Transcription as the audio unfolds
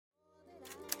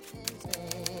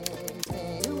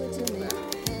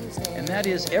that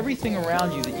is everything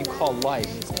around you that you call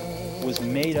life was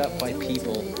made up by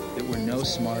people that were no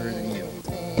smarter than you.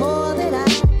 More than I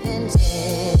can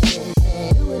say.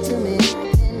 Do it to me.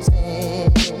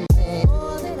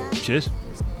 Cheers.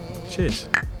 Cheers.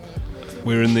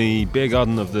 We're in the beer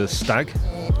garden of the Stag,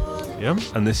 Yeah.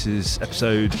 and this is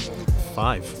episode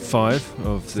 5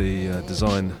 of the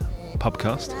Design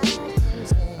Pubcast.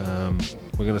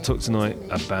 We're going to talk tonight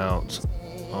about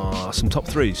some top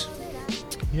threes.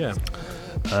 Yeah.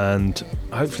 And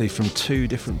hopefully from two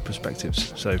different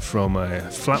perspectives. So from a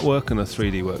flat work and a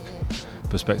 3D work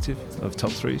perspective of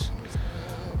top threes.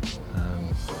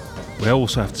 We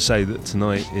also have to say that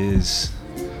tonight is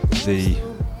the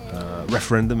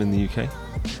referendum in the UK.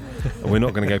 And we're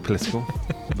not going to go political,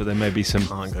 but there may be some.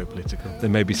 Can't go political. There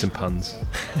may be some puns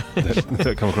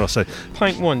that come across. So,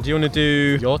 Pint 1. Do you want to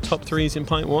do your top threes in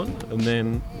pint 1 and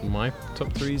then my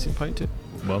top threes in pint 2?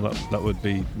 well, that would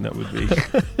be Would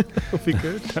be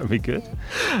good. That'd be good.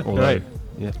 Although Right.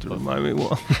 you have to remind me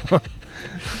what.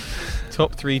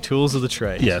 Top 3 tools of the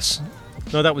trade. Yes,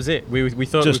 No, that was it. We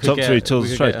thought just we could top 3 get, tools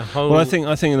we of could trade. get a whole Well, I think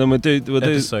then we'll do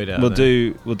episode out of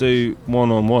there. we'll do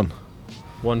one-on-one.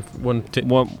 one tip.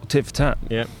 One tit for tat.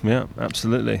 Yeah. Yeah,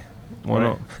 absolutely. Why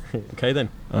Right. Okay then.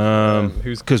 not?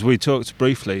 Who's? Because we talked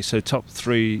briefly. So top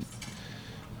 3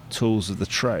 tools of the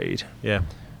trade, Yeah.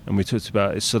 and we talked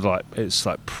about it's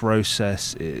like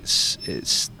process, it's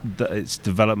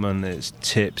development, it's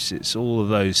tips, it's all of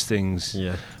those things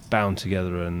Yeah. bound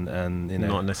together, and you know.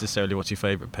 Not necessarily what's your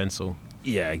favourite pencil.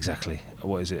 Yeah, exactly.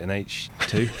 What is it? An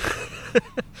H2?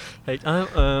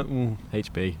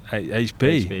 HB.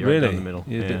 HB, right really? down the middle.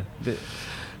 Yeah, Yeah. bit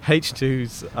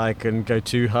H2s I can go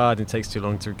too hard and it takes too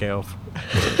long to get off.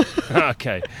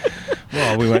 okay.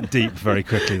 Well, we went deep very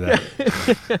quickly there.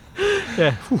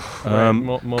 Yeah.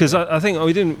 Because I think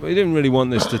we didn't really want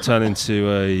this to turn into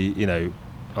a you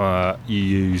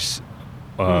use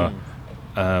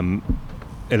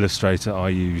Illustrator, I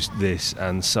use this,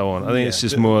 and so on. I think it's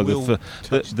just more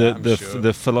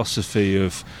the philosophy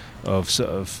of sort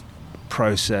of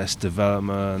process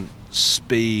development,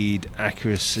 speed,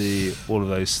 accuracy, all of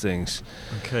those things.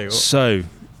 Okay. Well, So,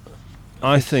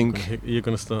 I think you're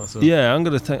going to start. So. yeah, I'm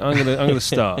going to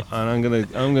start, and I'm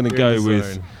going to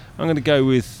go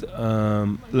with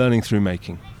learning through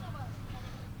making.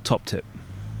 Top tip.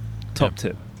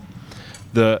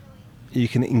 That you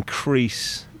can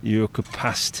increase your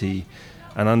capacity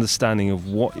and understanding of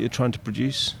what you're trying to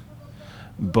produce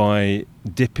by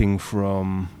dipping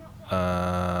from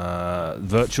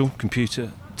virtual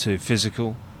computer to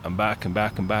physical and back and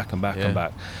back and back and back and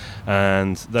back,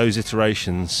 and those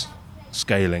iterations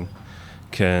scaling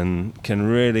can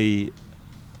really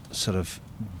sort of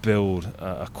build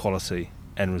a quality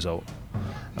end result.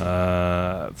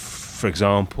 For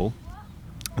example,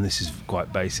 and this is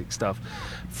quite basic stuff,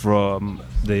 from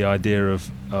the idea of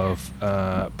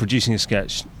producing a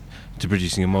sketch to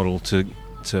producing a model to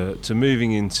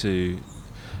moving into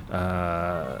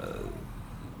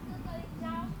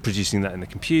producing that in the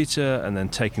computer and then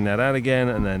taking that out again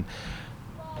and then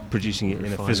producing it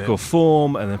in a physical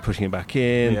form and then putting it back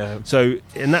in. Yeah. So,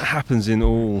 and that happens in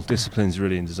all disciplines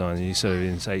really in design. You sort of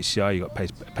in HCI you've got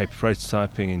paper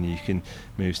prototyping and you can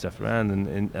move stuff around,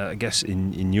 and I guess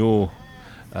in your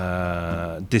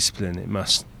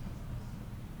discipline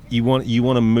you want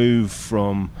to move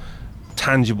from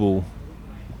tangible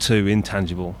to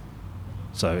intangible.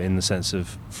 So in the sense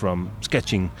of from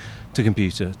sketching to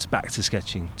computer to back to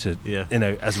sketching to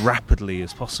as rapidly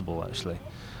as possible actually.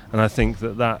 And I think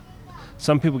that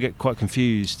some people get quite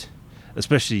confused,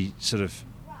 especially sort of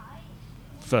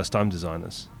first time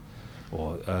designers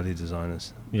or early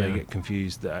designers. Yeah. They get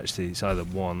confused that actually it's either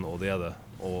one or the other,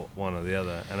 or one or the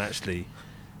other, and actually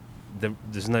there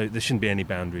shouldn't be any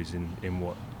boundaries in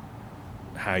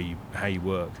how you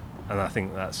work. And I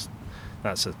think that's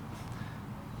a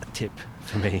tip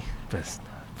for me, but it's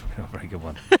probably not a very good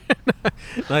one.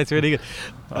 No, it's really good.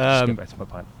 I'll just go back to my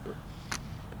pint.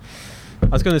 I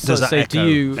was going to Does that say, echo do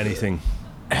you? anything?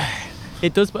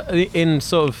 It does, but in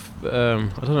sort of, I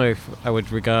don't know if I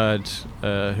would regard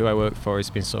who I work for as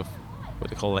being sort of what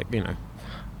they call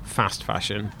fast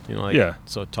fashion,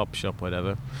 sort of top shop,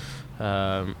 whatever.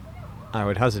 I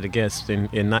would hazard a guess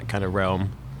in that kind of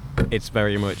realm, it's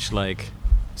very much like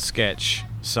sketch,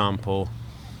 sample,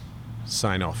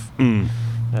 sign off. In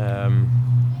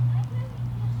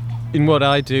what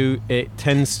I do, it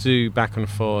tends to back and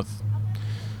forth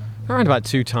around about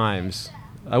 2 times.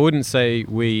 I wouldn't say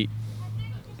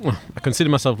I consider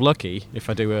myself lucky if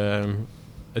I do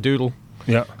a doodle,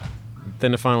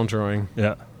 then a final drawing,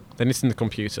 then it's in the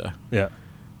computer,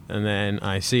 and then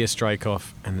I see a strike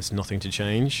off and there's nothing to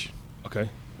change. Okay.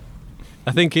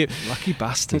 I think it. Lucky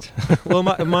bastard. Well,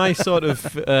 my sort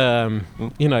of,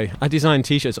 I design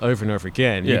T-shirts over and over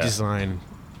again. Yeah. You design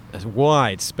a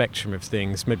wide spectrum of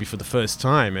things, maybe for the first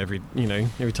time every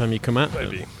time you come at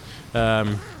Maybe.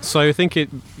 them. So I think it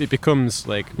becomes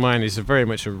like mine is very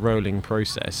much a rolling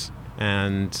process,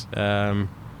 and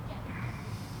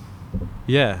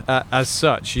as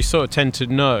such, you sort of tend to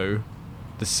know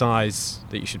the size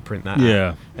that you should print that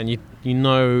at, and you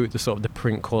know the sort of the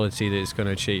print quality that it's going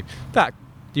to achieve. That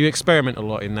you experiment a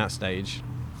lot in that stage.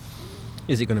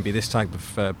 Is it going to be this type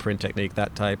of print technique,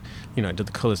 that type? Do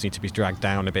the colours need to be dragged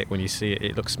down a bit when you see it?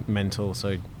 It looks mental,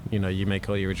 so you make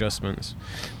all your adjustments.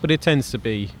 But it tends to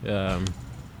be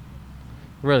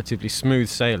relatively smooth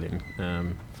sailing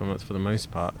for the most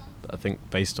part. I think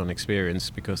based on experience,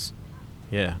 because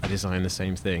I design the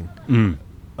same thing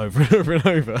over and over and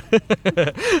over.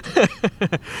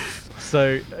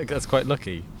 So that's quite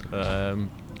lucky.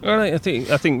 I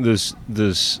think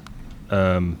there's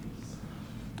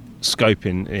scope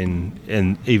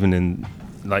in even in,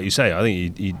 like you say, I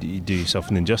think you do yourself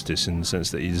an injustice in the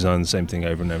sense that you design the same thing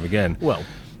over and over again. Well,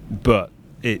 but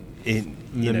it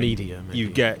media, maybe. you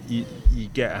get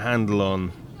a handle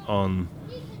on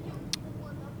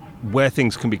where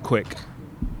things can be quick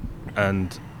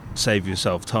and save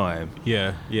yourself time.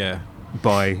 Yeah.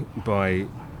 By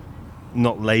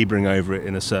not labouring over it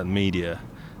in a certain media,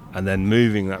 and then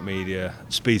moving that media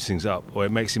speeds things up, or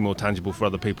it makes it more tangible for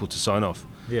other people to sign off.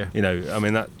 Yeah.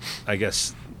 That, I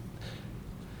guess,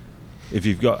 if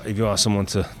you ask someone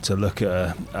to look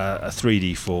at a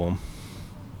 3D form,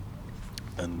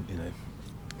 and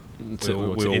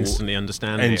to instantly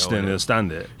understand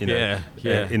it, in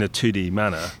a 2D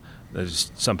manner,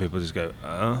 there's some people just go,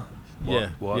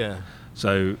 what? Yeah.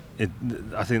 So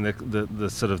I think the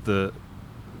sort of the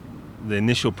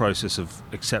initial process of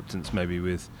acceptance, maybe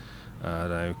with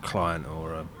a client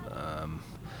or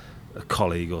a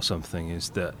colleague or something,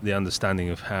 is that the understanding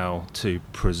of how to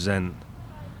present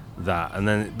that, and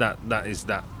then that is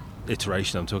that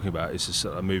iteration I'm talking about. Is just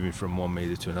sort of moving from one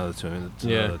media to another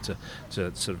to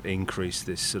sort of increase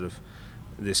this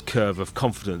curve of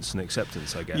confidence and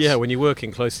acceptance, I guess. Yeah, when you're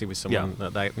working closely with someone,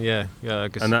 I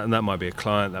guess. And that might be a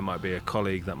client, that might be a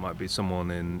colleague, that might be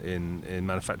someone in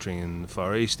manufacturing in the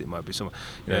Far East. It might be someone.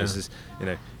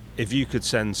 If you could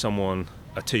send someone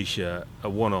a T-shirt, a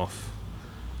one-off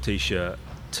T-shirt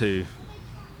to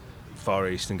Far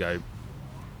East and go,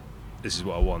 "This is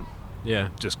what I want." Yeah.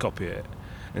 Just copy it.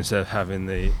 Instead of having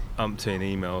the umpteen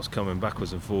emails coming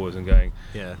backwards and forwards and going,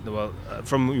 well,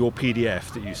 from your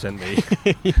PDF that you sent me,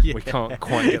 we can't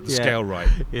quite get the scale right.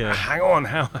 Yeah. Hang on,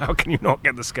 how can you not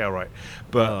get the scale right?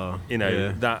 But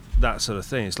that sort of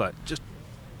thing. It's like, just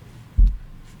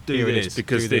do this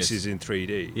because this is in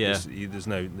 3D. Yeah.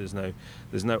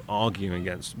 There's no arguing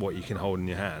against what you can hold in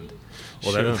your hand.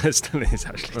 Although there still is,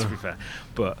 actually, to be fair.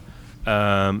 But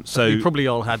so you probably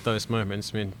all had those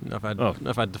moments. I mean, I've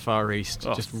had the Far East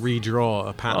just redraw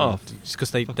a pattern just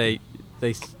because they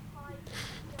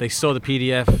saw the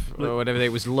PDF or whatever.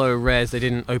 It was low res. They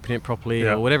didn't open it properly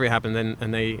or whatever it happened.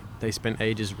 And they spent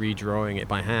ages redrawing it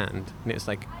by hand. And it's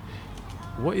like,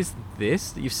 what is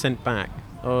this that you've sent back?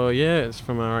 Oh yeah, it's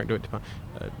from our art department.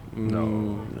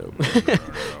 No.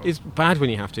 It's bad when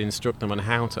you have to instruct them on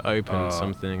how to open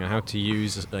something and how to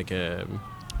use like a.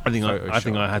 I think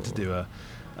I had to do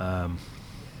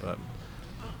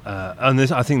and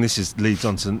this, I think this leads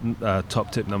on to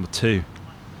top tip number 2.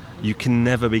 You can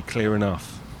never be clear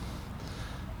enough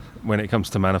when it comes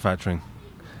to manufacturing.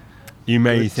 You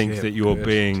may think that you're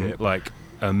being like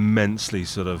immensely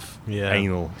sort of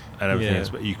anal and everything else,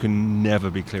 but you can never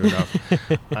be clear enough.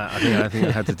 I think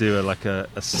I had to do a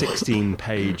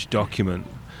 16-page document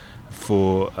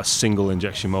for a single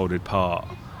injection molded part,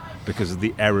 because of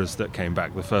the errors that came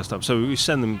back the first time. So we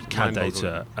send them CAD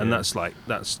data, and that's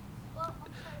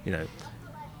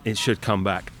it should come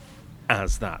back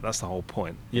as that. That's the whole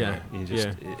point. Yeah.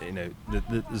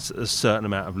 There's a certain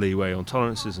amount of leeway on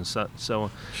tolerances and so on.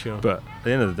 Sure. But at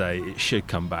the end of the day, it should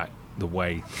come back the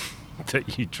way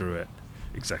that you drew it,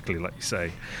 exactly like you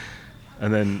say.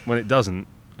 And then when it doesn't,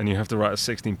 and you have to write a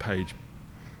 16-page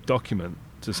document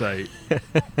to say.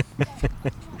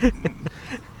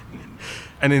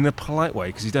 And in a polite way,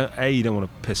 because you don't want to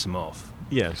piss them off.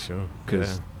 Yeah, sure.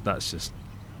 Because that's just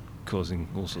causing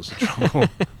all sorts of trouble.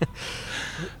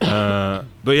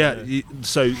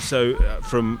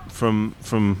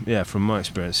 From my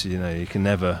experience, you can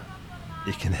never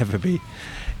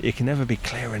be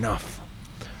clear enough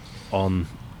on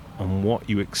what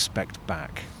you expect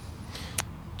back.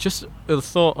 Just a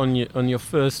thought on your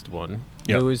first one.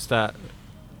 There was that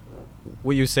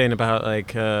what you were saying about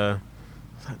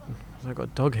I've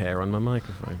got dog hair on my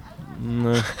microphone.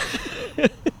 No.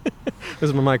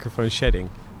 Is my microphone shedding?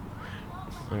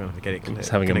 I'm going to have to get it clipped. It's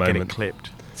having a moment. Get it clipped.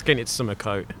 It's getting its summer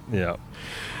coat. Yeah.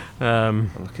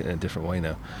 I'm looking at it in a different way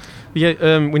now.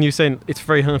 Yeah, when you're saying it's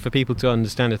very hard for people to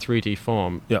understand a 3D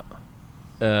form. Yeah.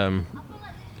 I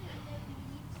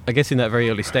guess in that very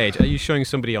early stage, are you showing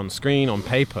somebody on screen, on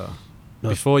paper,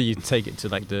 before you take it to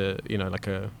like like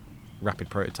a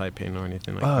rapid prototyping or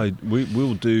anything like that?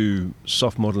 We'll do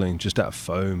soft modelling just out of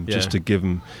foam, just to give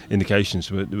them indications.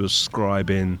 We'll scribe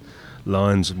in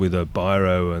lines with a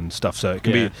biro and stuff, so it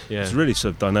can be. It's really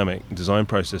sort of dynamic design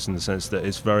process in the sense that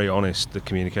it's very honest, the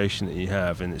communication that you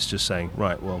have, and it's just saying,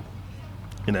 right, well,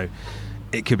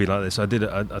 it could be like this. I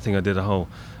think I did a whole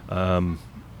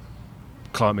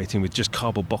client meeting with just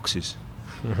cardboard boxes,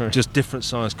 just different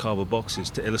size cardboard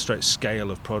boxes to illustrate scale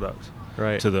of product.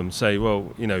 Right. To them, say,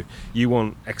 well, you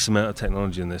want X amount of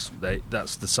technology in this.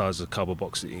 That's the size of the cardboard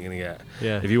box that you're going to get.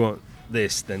 Yeah. If you want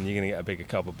this, then you're going to get a bigger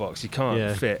cardboard box. You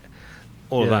can't fit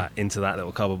all of that into that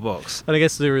little cardboard box. And I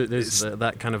guess there's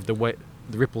that kind of the way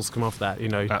the ripples come off that.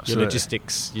 Your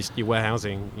logistics, your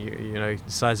warehousing, the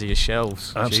size of your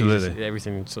shelves. Absolutely. Jesus,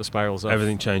 everything sort of spirals off.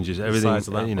 Everything changes. Everything. The size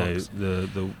of that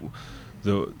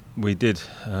box. We did.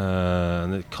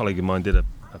 A colleague of mine did a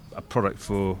product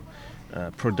for.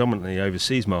 Predominantly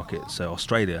overseas markets, so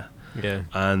Australia,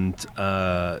 and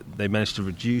they managed to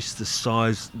reduce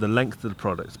the length of the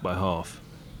product by half.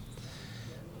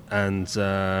 And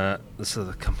so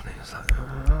the company was like,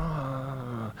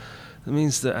 that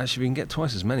means that actually we can get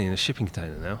twice as many in a shipping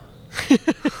container now.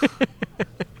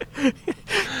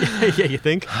 Yeah, you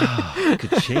think?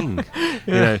 Ka-ching.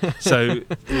 So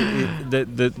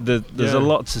there's a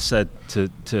lot to said to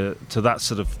that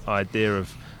sort of idea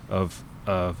of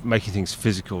making things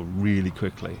physical really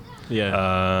quickly,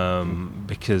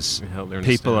 because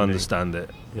people understand it,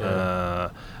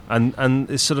 and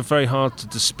it's sort of very hard to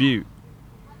dispute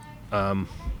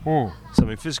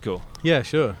something physical. Yeah,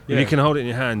 sure. If you can hold it in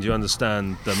your hand, you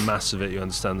understand the mass of it, you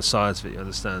understand the size of it, you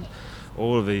understand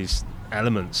all of these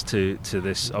elements to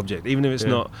this object, even if it's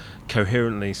not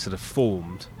coherently sort of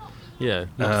formed. Yeah,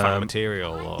 not fat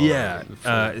material.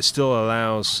 It still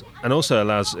allows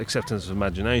acceptance of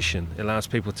imagination. It allows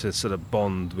people to sort of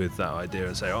bond with that idea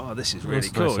and say, "Oh, this is really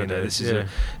cool." This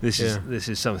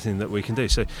is something that we can do.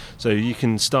 So you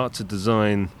can start to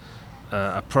design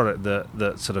a product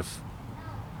that sort of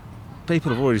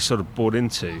people have already sort of bought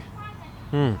into,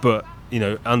 but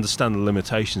understand the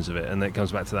limitations of it, and that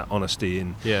comes back to that honesty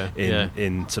in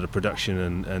sort of production,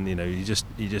 and you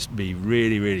just be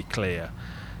really, really clear.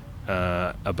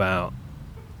 About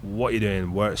what you're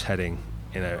doing, where it's heading,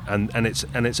 and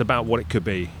it's about what it could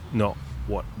be, not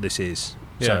what this is.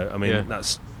 So I mean,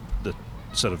 that's the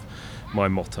sort of my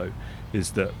motto,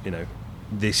 is that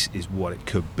this is what it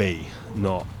could be,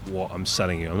 not what I'm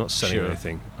selling you. I'm not selling you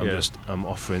anything. I'm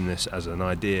offering this as an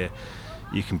idea.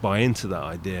 You can buy into that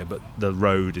idea, but the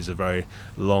road is a very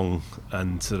long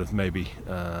and sort of maybe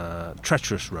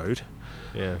treacherous road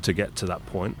to get to that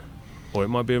point. Or it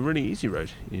might be a really easy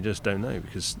road. You just don't know,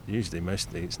 because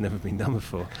mostly it's never been done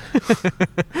before,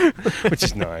 which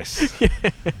is nice.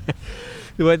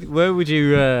 Where would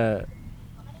you, or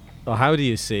how do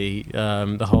you see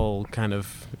the whole kind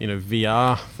of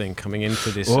VR thing coming into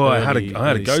this? I had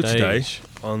a go stage today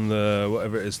on the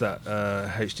whatever it is that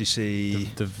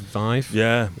HTC the Vive.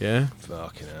 Yeah.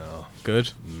 Fucking hell.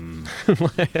 Good.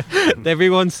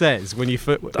 Everyone says when as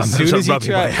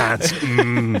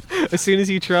soon as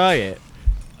you try it,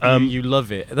 you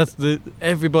love it. That's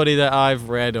everybody that I've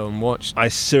read or watched. I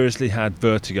seriously had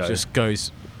vertigo. Just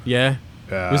goes,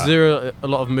 Was there a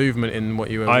lot of movement in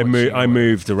what you were watching? I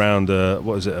moved around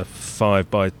a 5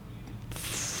 by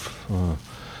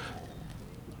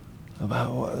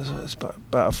about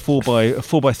a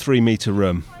 4 by 3 meter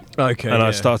room. Okay. And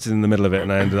I started in the middle of it,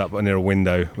 and I ended up near a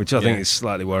window, which I think is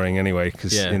slightly worrying anyway,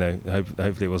 because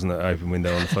hopefully it wasn't an open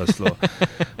window on the first floor.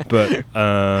 But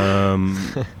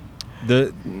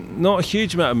not a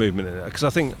huge amount of movement in it, because I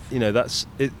think that's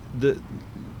it. The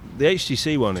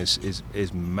HTC one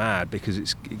is mad, because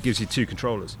it gives you 2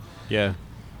 controllers. Yeah.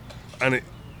 And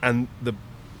the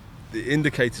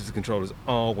indicators of the controllers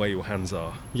are where your hands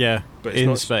are. Yeah. But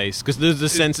in space, because there's the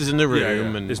sensors in the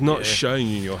room, and it's not showing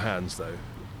you in your hands though.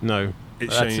 No,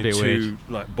 it's showing you 2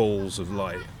 like balls of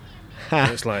light.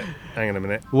 And it's like, hang on a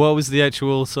minute. What was the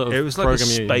actual sort of? It was like a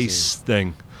space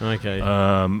thing. Okay.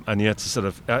 And you had to sort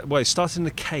of it started in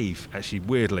a cave, actually,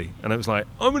 weirdly, and it was like,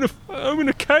 I'm in a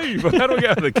cave. How do I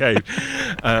get out of the cave?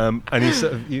 And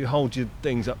you hold your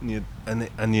things up,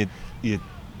 and you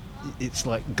it's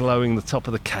like glowing the top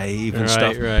of the cave and Right,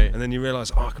 stuff. right. And then you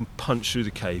realise, I can punch through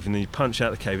the cave, and then you punch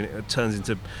out the cave, and it turns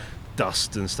into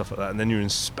dust and stuff like that. And then you're in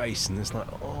space, and it's like,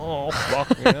 oh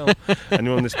fucking hell! And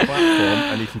you're on this platform,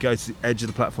 and you can go to the edge of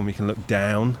the platform. You can look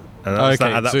down. And at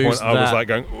that point, I was like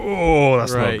going, "Oh,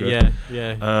 that's not good."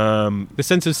 Yeah. The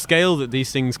sense of scale that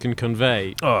these things can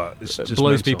convey it's just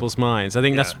blows mental. people's minds. I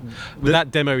think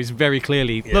that demo is very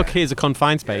clearly, look, here's a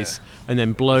confined space, and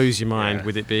then blows your mind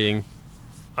with it being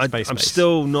space. I'm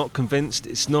still not convinced.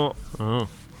 It's not. Oh.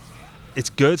 It's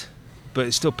good, but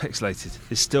it's still pixelated.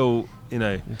 It's still,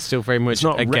 it's still very much it's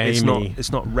not a gamey.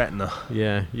 It's not Retina.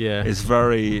 Yeah. It's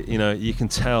very, you can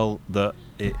tell that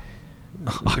it.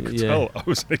 I could tell I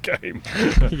was in a game.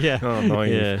 Yeah. Oh,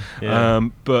 naive. Yeah.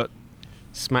 But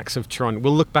smacks of Tron.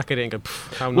 We'll look back at it and go,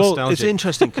 how nostalgic. Well, it's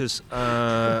interesting because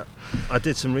I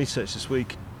did some research this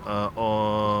week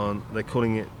on, they're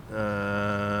calling it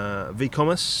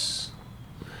V-commerce.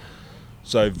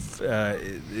 So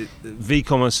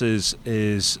V-commerce is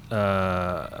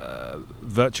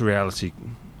virtual reality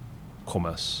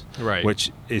commerce, right?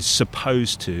 Which is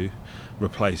supposed to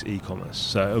replace e-commerce.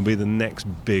 So it'll be the next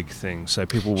big thing. So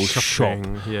people will shop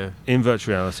in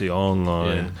virtual reality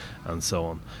online and so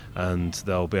on, and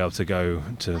they'll be able to go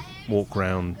to walk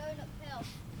around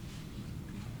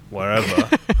wherever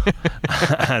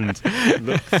and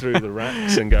look through the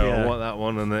racks and go, I want that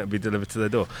one, and it'll be delivered to their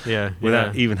door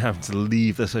without even having to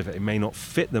leave the sofa. It may not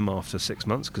fit them after 6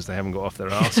 months because they haven't got off their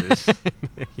asses.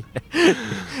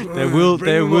 There will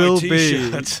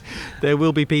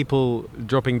be people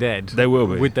dropping dead. They will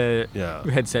be with their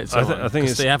headsets on. I think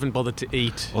they haven't bothered to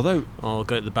eat. Although, or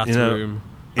go to the bathroom.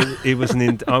 It was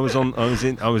I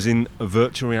was in a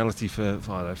virtual reality for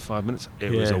 5 minutes.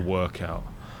 It was a workout.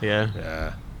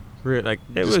 Yeah. Like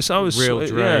it was. I was real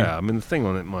drain. I mean, the thing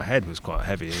on it, my head was quite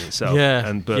heavy in itself.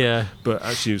 But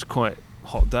actually, it was quite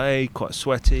hot day, quite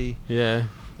sweaty. Yeah.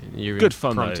 You're good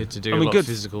fun prompted though. to do a lot of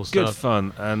physical stuff. Good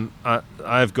fun, and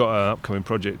I've got an upcoming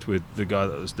project with the guy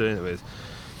that I was doing it with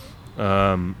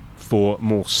for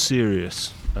more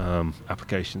serious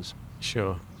applications.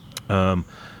 Sure.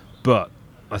 But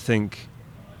I think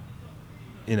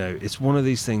it's one of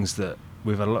these things that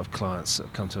we've had a lot of clients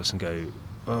that come to us and go,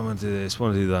 I want to do this,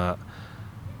 want to do that,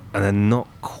 and then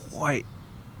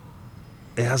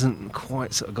it hasn't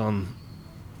quite sort of gone,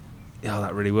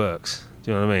 that really works.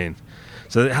 Do you know what I mean?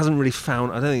 So it hasn't really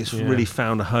found, I don't think it's really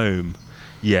found a home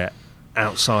yet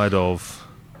outside of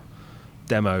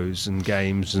demos and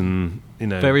games and,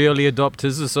 Very early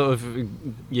adopters are sort of,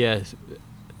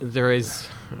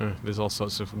 there's all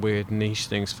sorts of weird niche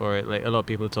things for it. Like a lot of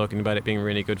people are talking about it being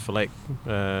really good for like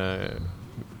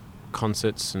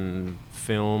concerts and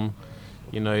film.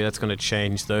 That's going to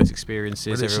change those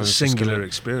experiences. Well, it's a singular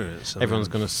experience. Everyone's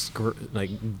going to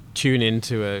tune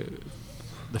into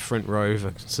the front row of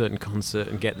a certain concert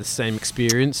and get the same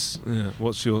experience. Yeah.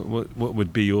 What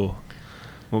would be your?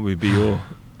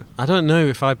 I don't know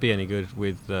if I'd be any good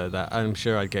with that. I'm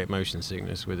sure I'd get motion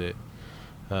sickness with it.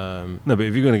 No, but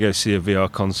if you're going to go see a VR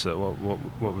concert, what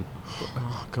would?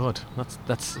 Oh God,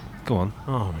 that's. Go on.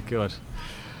 Oh my God.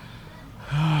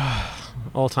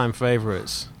 All-time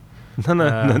favourites.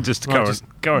 No, just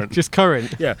current. Just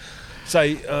current. Yeah.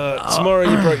 Say tomorrow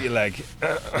you broke your leg,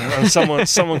 and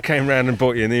someone came round and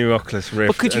bought you a new Oculus Rift.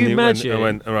 But could you imagine? I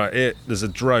went, all right, there's a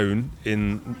drone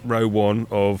in row 1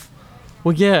 of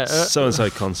so and so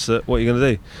concert. What are you going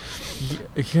to do?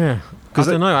 Yeah. I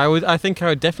don't know. I think I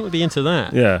would definitely be into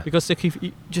that. Yeah. Because if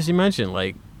you just imagine,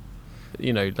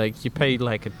 you pay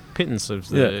like a pittance of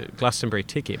the Glastonbury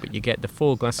ticket, but you get the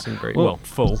full Glastonbury.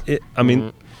 Full.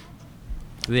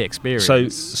 The experience.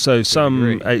 So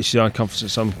some HCI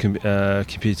conferences, some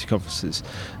computer conferences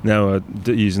now are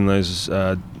using those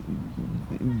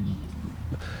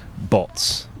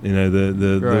bots.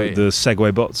 The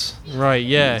Segway bots. Right.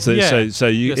 Yeah. So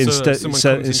you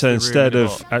instead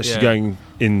of actually going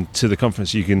into the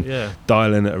conference, you can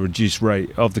dial in at a reduced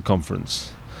rate of the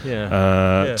conference.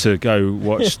 To go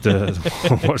watch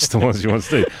watch the ones you want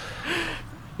to do.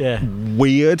 Yeah.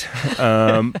 Weird.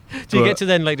 Do you get to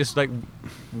then basically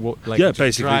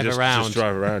drive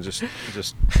around,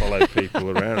 just follow people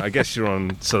around. I guess you're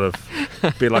on sort of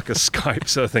be like a Skype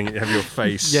sort of thing. You have your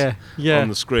face on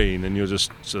the screen, and you're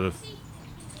just sort of.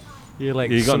 You're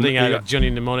like something out of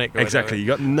Johnny Mnemonic. Exactly. You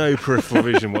got no peripheral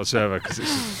vision whatsoever because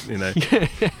it's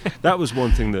that was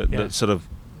one thing that sort of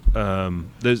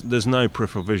there's no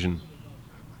peripheral vision.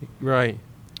 Right.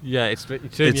 Yeah, it's your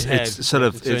head. It's sort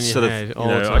of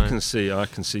I can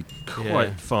see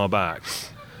quite far back,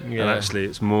 and actually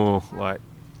it's more like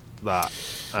that.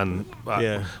 And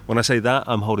Yeah. when I say that,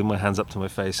 I'm holding my hands up to my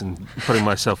face and putting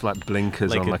myself like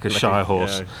blinkers on, like a shy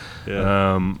horse.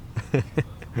 Yeah.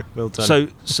 Well done.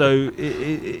 So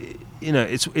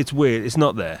it's weird. It's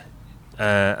not there.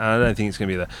 And I don't think it's going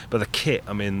to be there. But the kit,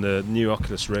 I mean, the new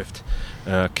Oculus Rift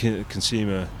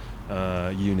consumer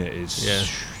unit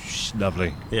is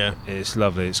lovely. Yeah. It's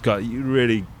lovely. It's got you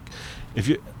really, if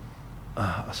you,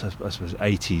 I suppose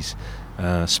 80s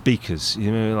speakers,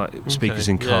 like speakers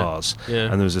in cars.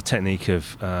 Yeah. And there was a technique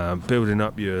of building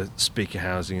up your speaker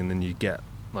housing, and then you get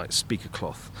like speaker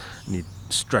cloth, and you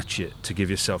stretch it to give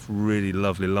yourself really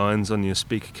lovely lines on your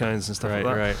speaker cones and stuff like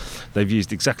that. Right. They've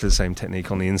used exactly the same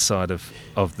technique on the inside of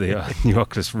the new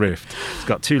Oculus Rift. It's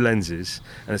got two lenses,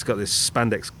 and it's got this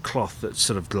spandex cloth that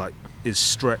sort of like is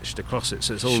stretched across it,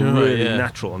 so it's all really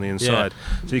natural on the inside.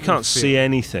 Yeah. So you can't see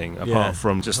anything apart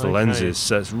from just the lenses.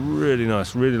 So it's really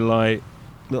nice, really light,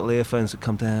 little earphones that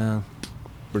come down.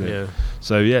 Brilliant. Yeah.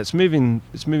 So it's moving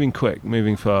quick,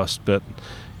 moving fast, but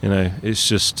it's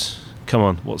just, come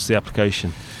on, what's the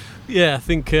application? Yeah, I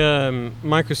think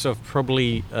Microsoft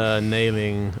probably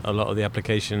nailing a lot of the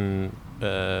application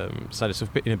side of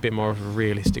stuff in a bit more of a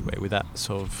realistic way with that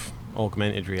sort of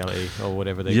augmented reality or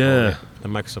whatever they call it.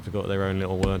 And Microsoft have got their own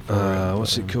little word for it.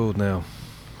 What's it called now?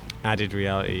 Added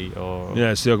reality, or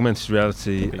it's the augmented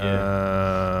reality.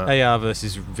 AR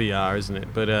versus VR, isn't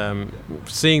it? But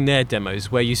seeing their demos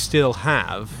where you still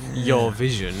have your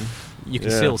vision, you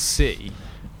can still see,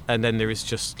 and then there is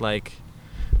just like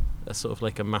a sort of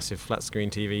like a massive flat screen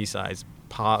TV size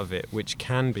part of it, which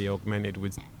can be augmented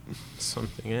with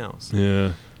something else.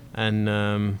 Yeah.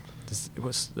 And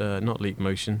what's not Leap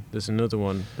Motion? There's another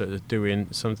one that are doing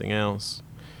something else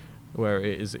where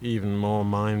it is even more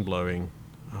mind blowing.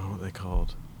 Oh, what are they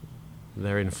called?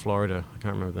 They're in Florida. I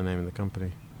can't remember the name of the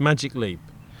company. Magic Leap.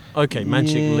 Okay,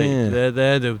 Magic Leap.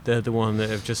 They're the one that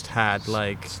have just had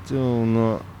like still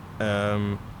not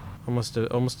almost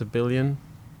a billion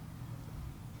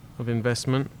of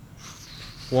investment.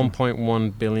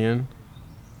 1.1 billion.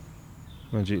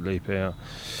 Magic Leap, yeah.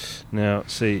 Now,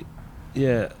 see,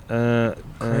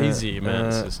 crazy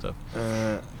amounts of stuff.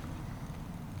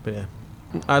 But yeah,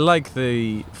 I like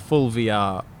the full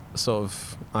VR sort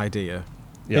of idea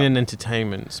in an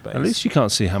entertainment space. At least you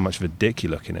can't see how much of a dick you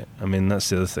look in it. I mean, that's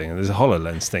the other thing. There's a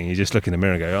HoloLens thing. You just look in the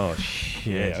mirror and go, "Oh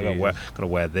shit, I gotta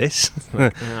wear this."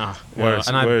 And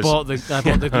I bought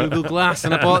the Google Glass,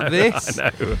 and I bought this.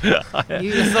 I know.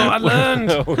 You thought I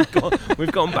learned.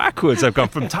 We've gone backwards. I've gone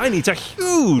from tiny to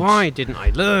huge. Why didn't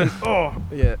I learn?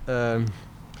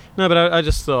 No, but I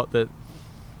just thought that.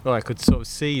 Well, I could sort of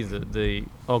see that the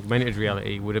augmented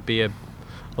reality would be a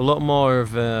lot more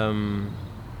of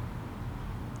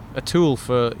a tool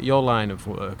for your line of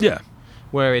work. Yeah.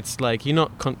 Where it's like you're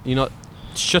not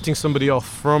shutting somebody off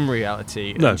from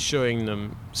reality and showing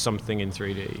them something in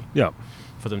 3D. Yeah.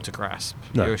 For them to grasp.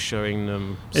 No. You're showing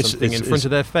them something in front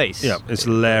of their face. Yeah, it's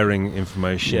layering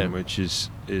information, which is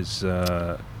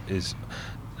I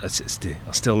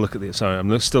still look at the. Sorry,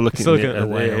 I'm still looking at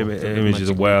the images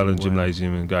of whale and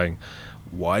gymnasium and going,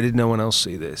 why did no one else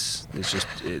see this? It's just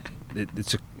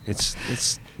it's.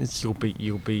 You'll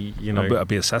be I'll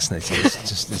be assassinated.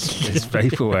 It's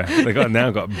vaporware. They now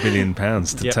got £1 billion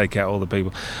to take out all the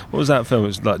people. What was that film? It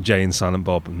was like Jay and Silent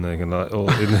Bob, and they're like,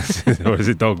 or is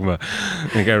it Dogma?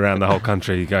 They go around the whole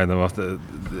country going them after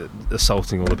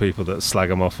assaulting all the people that slag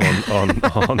them off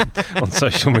on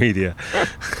social media.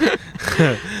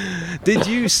 Did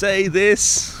you say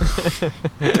this?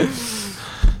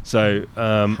 So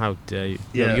how dare you?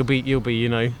 Yeah, you'll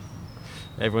be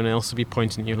everyone else will be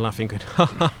pointing at you and laughing, going, "Ha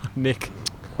ha, Nick."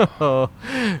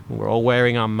 We're all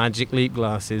wearing our Magic Leap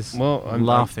glasses. Well, I'm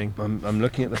laughing. I'm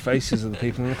looking at the faces of the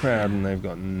people in the crowd, and they've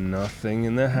got nothing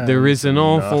in their hands. There is an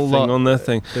awful lot on their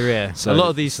thing. So a lot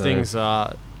of these things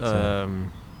are.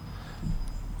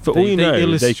 For all you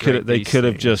know, they could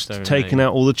have just taken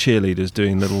out all the cheerleaders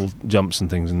doing little jumps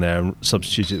and things in there and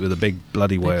substituted it with a big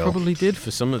bloody whale. They probably did for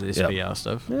some of this VR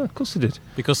stuff. Yeah, of course they did.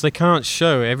 Because they can't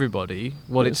show everybody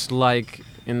what it's like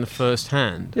in the first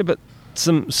hand. Yeah, but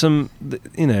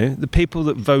the people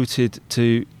that voted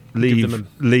to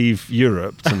leave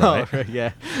Europe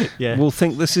tonight will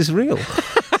think this is real.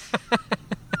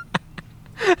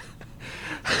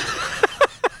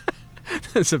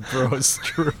 That's a broad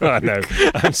stroke. I know.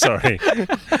 I'm sorry.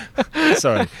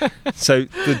 So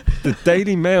the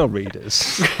Daily Mail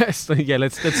readers. Yeah,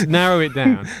 let's narrow it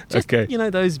down. Just, okay.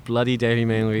 Those bloody Daily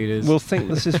Mail readers will think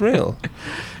this is real.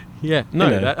 Yeah. No.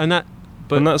 And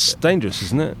that's dangerous,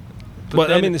 isn't it?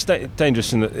 Well, I mean, it's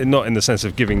dangerous not in the sense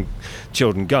of giving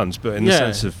children guns, but in the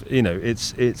sense of it's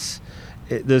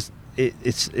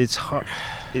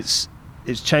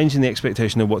it's changing the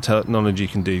expectation of what technology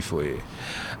can do for you.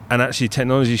 And actually,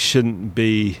 technology shouldn't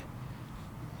be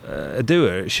a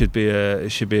doer. It should be a.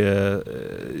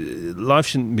 Life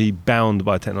shouldn't be bound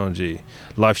by technology.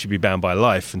 Life should be bound by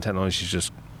life, and technology should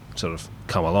just sort of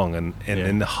come along and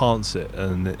enhance it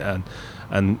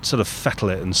and sort of fettle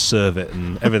it and serve it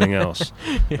and everything else.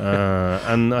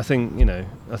 And I think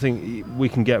we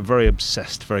can get very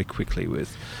obsessed very quickly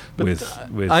with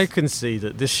I can see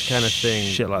that this kind of thing,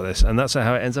 shit like this, and that's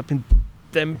how it ends up in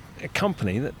a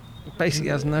company that basically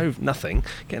has nothing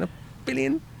getting £1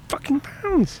 billion fucking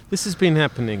pounds. This has been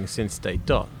happening since day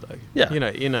dot, though. Yeah.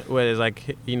 You know, where there's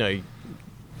like,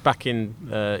 back in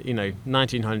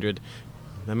 1900.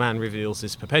 The man reveals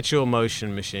this perpetual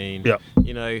motion machine. Yeah.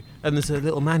 And there's a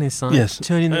little man inside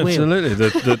turning the wheel. Absolutely.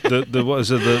 The what is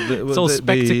it? It's all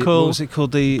spectacle. What was it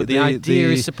called? But the idea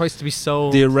is supposed to be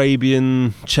sold. The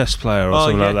Arabian chess player or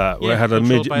something like that, where it had a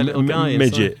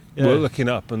midget looking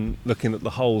up and looking at the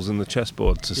holes in the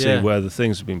chessboard to see where the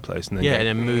things have been placed. And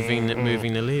then moving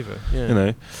the lever.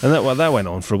 Yeah. And that went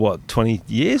on for 20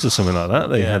 years or something like that.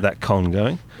 They had that con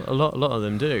going. A lot of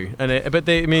them do.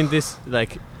 This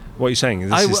like. What are you saying?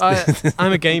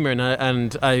 I'm a gamer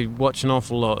and I watch an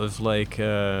awful lot of like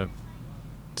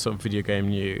sort of video game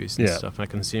news and stuff, and I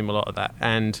consume a lot of that.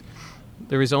 And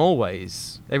there is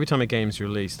always, every time a game's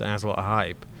released that has a lot of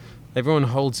hype, everyone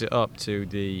holds it up to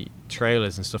the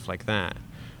trailers and stuff like that.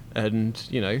 And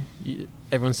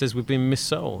everyone says we've been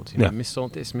missold.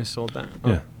 Missold this, missold that.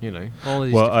 All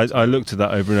these. Well, I looked at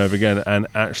that over and over again, and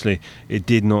actually, it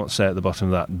did not say at the bottom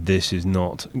of that, "This is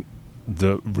not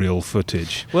the real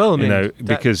footage." Well,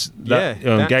 because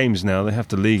on games now they have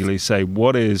to legally say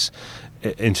what is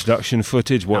introduction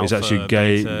footage, what is actually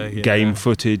game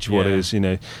footage, what is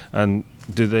and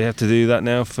do they have to do that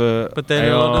now for but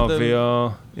then AR, a lot of them,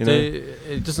 VR?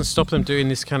 It doesn't stop them doing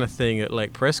this kind of thing at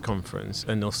like press conference,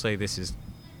 and they'll say this is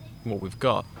what we've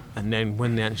got, and then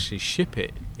when they actually ship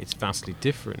it, it's vastly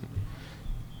different.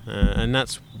 And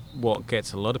that's what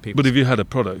gets a lot of people. But if you had a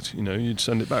product, you'd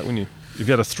send it back, wouldn't you? If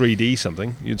you had a 3D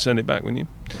something, you'd send it back, wouldn't you?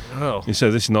 Oh. You say,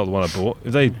 this is not the one I bought.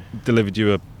 If they delivered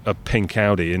you a pink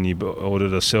Audi and you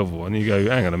ordered a silver one, you go,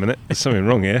 hang on a minute, there's something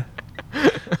wrong here.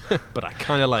 But I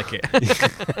kind of like it.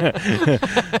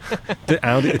 Did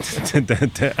Audi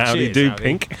Cheers, do Audi.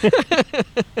 pink?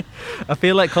 I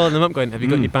feel like calling them up going, have you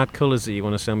got any bad colours that you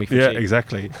want to sell me for cheap? Yeah,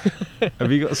 exactly.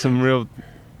 Have you got some real...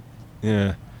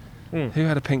 Yeah. Who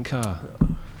had a pink car?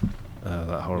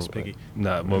 That horrible Miss Piggy.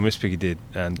 No, well, Miss Piggy did,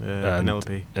 and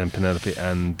Penelope,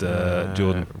 and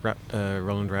Jordan.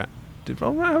 Roland Rat. Did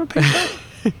Roland Rat have a pink car?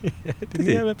 Did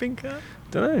he have a pink car?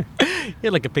 Don't know. He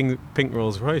had like a pink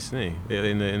Rolls Royce, didn't he?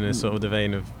 In the sort of the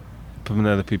vein of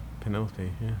Penelope,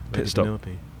 yeah. Pit stop.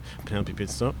 Penelope Pit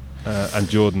Stop. And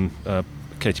Jordan,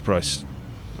 Katie Price.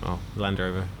 Oh, Land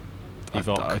Rover. I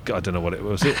don't know what it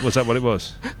was. Was that what it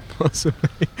was? Possibly.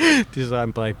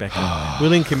 Designed by Beckham. We're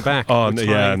linking back. Oh,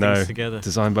 no. Together.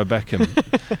 Designed by Beckham.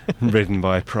 Ridden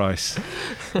by Price.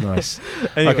 Nice.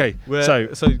 Anyway,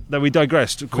 okay, so we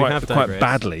digressed quite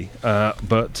badly.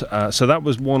 But so that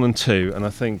was 1 and 2, and I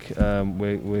think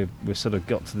we sort of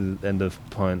got to the end of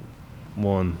point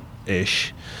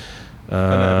 1-ish. I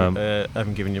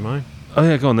haven't given you mine. Oh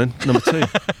yeah, go on then. Number 2.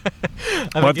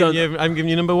 I'm giving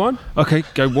you number 1. Okay,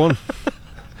 go 1.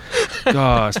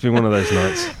 God, it's been one of those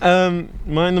nights.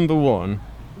 My number 1.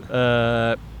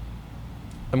 I'm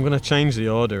going to change the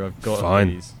order I've got.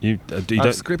 Fine. These.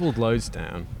 I've scribbled loads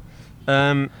down.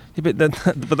 But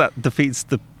that defeats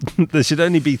the. There should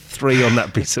only be 3 on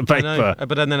that piece of paper. I know,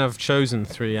 but then I've chosen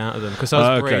 3 out of them because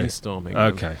I was brainstorming.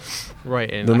 Okay. Right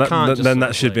in. Then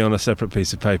that should be on a separate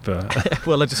piece of paper.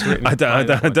 Well, I just written. I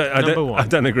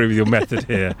don't agree with your method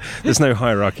here. There's no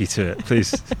hierarchy to it.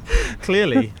 Please.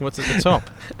 Clearly, what's at the top?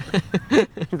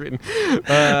 Written.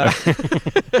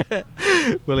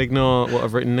 We'll ignore what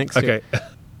I've written next. Okay.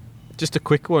 Just a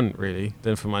quick one, really.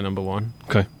 Then for my number 1.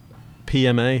 Okay.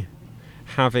 PMA.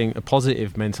 Having a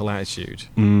positive mental attitude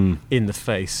in the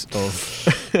face of...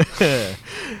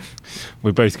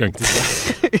 We're both going to...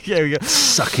 Yeah, we go.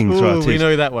 Sucking through our teeth. We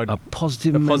know that one. A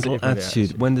positive mental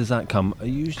attitude. When does that come?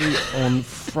 Usually on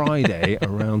Friday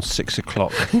around 6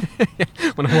 o'clock.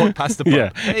 When I walk past the pub.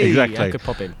 Yeah, hey, exactly. I could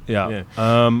pop in. Yeah.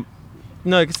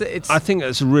 No, because it's... I think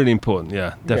it's really important,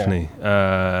 definitely.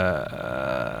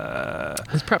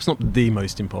 It's perhaps not the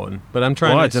most important, but I'm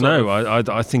trying I don't know.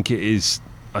 I think it is...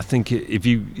 I think if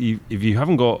you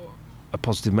haven't got a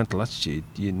positive mental attitude,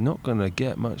 you're not going to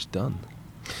get much done.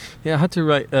 Yeah, I had to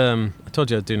write... I told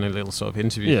you I was doing a little sort of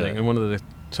interview thing, and one of the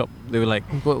top... They were like,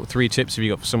 what 3 tips have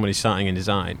you got for somebody starting in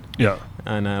design? Yeah.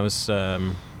 And I was...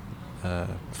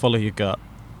 follow your gut.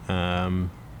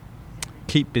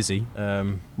 keep busy.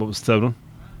 What was the third one?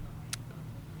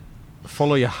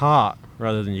 Follow your heart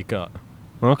rather than your gut.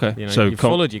 Okay, You know, so you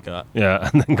followed your gut. Yeah,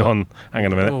 and then gone. Hang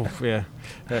on a minute. Oh yeah,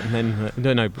 and then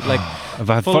no, like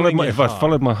If I'd following your I'd heart.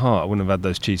 followed my heart, I wouldn't have had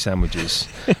those cheese sandwiches.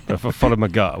 But if I followed my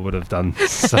gut, I would have done.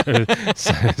 So I'm All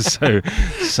so.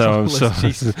 those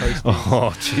cheese toasties.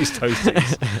 Oh, cheese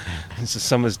toasties! It's a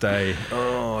summer's day.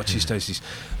 Oh, cheese toasties.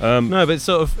 No, but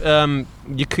sort of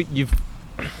you've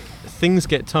things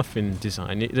get tough in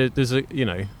design. There's a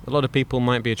lot of people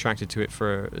might be attracted to it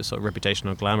for a sort of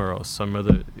reputational glamour or some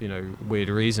other weird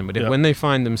reason. But when they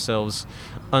find themselves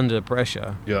under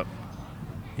pressure,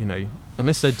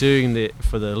 unless they're doing it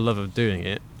for the love of doing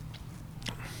it,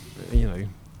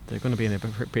 they're going to be in a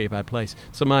pretty bad place.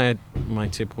 So my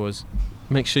tip was,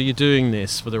 make sure you're doing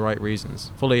this for the right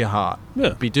reasons. Follow your heart.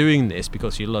 Yeah. Be doing this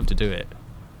because you love to do it.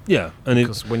 Yeah, and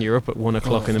Because when you're up at 1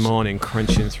 o'clock in the morning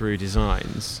crunching through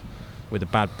designs with a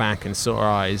bad back and sore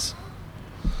eyes.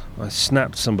 I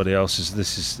snapped somebody else's.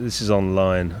 This is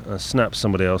online. I snapped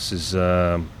somebody else's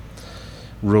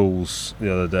rules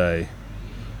the other day.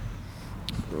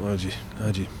 How'd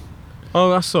you?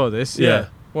 Oh, I saw this. Yeah. Yeah.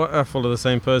 What? I follow the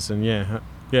same person. Yeah.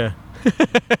 Yeah.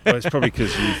 Well, it's probably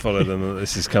because you follow them that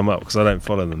this has come up, because I don't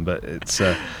follow them, but it's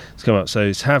come up. So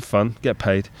it's have fun, get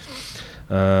paid,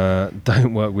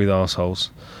 don't work with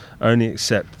arseholes, only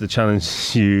accept the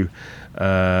challenge you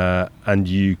and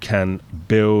you can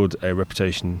build a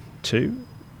reputation too.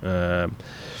 Don't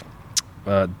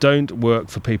work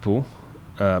for people,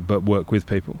 but work with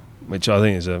people, which I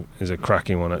think is a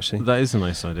cracking one actually. That is a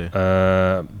nice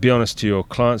idea. Be honest to your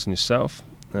clients and yourself.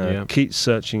 Keep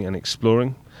searching and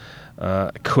exploring.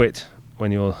 Quit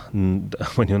when you're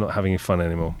not having fun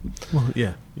anymore. Well,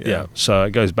 yeah. So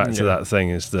it goes back to that thing,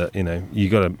 is that you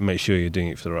got to make sure you're doing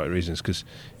it for the right reasons, because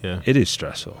it is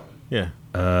stressful. Yeah.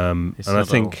 And I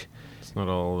think it's not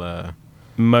all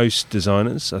most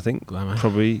designers, I think, glamour.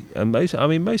 probably, and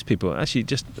most people actually,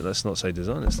 just let's not say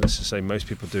designers, let's just say most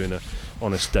people doing a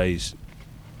honest day's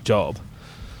job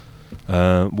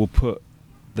will put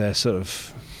their sort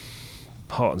of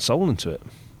heart and soul into it.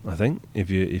 I think if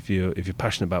you're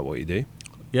passionate about what you do,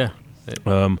 you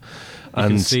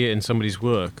can see it in somebody's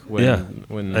work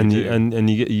when they do. and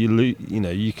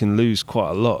you can lose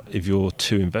quite a lot if you're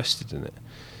too invested in it.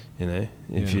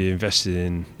 If you're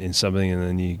invested in something and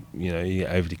then you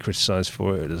get overly criticised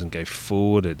for it doesn't go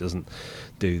forward, it doesn't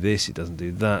do this, it doesn't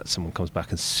do that, someone comes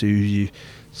back and sues you,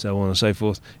 so on and so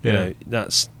forth. It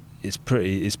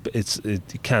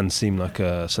can seem like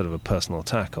a sort of a personal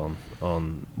attack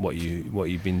on what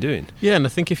you've been doing. Yeah, and I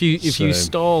think if you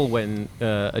stall when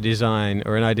a design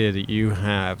or an idea that you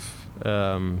have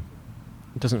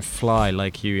doesn't fly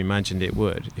like you imagined it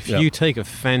would, if you take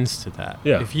offence to that,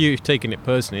 if you've taken it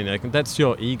personally, that's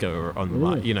your ego on the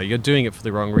line. You're doing it for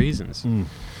the wrong reasons. And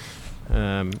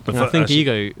I think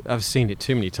ego, I've seen it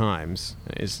too many times.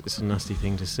 It's a nasty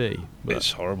thing to see.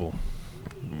 It's horrible.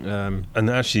 And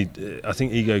actually, I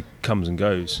think ego comes and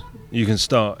goes. You can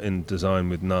start in design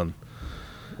with none,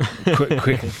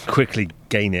 quickly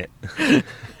gain it, and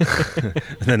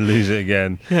then lose it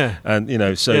again. Yeah. And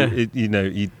it's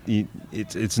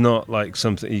not like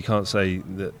something you can't say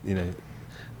that you're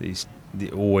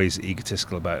always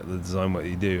egotistical about the design work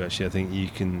you do. Actually, I think you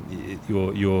can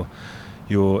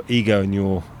your ego and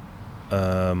your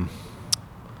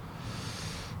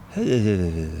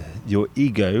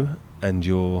ego and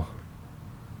your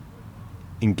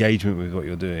engagement with what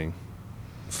you're doing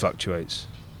fluctuates.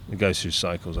 It goes through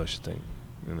cycles, I should think.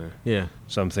 Yeah.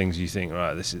 Some things you think,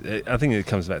 right, this is. I think it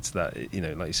comes back to that.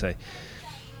 Like you say,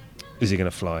 is it going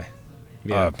to fly?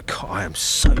 Yeah. I am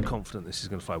so confident this is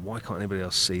going to fly. Why can't anybody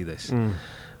else see this?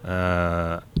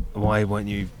 Why won't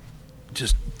you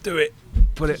just do it?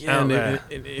 Put it out there.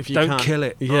 If you don't kill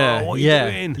it. Yeah. Oh, what are you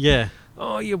doing? Yeah.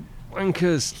 Oh, you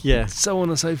wankers. Yeah. So on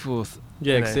and so forth.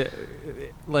 Yeah, 'cause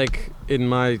like in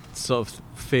my sort of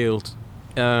field,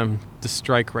 the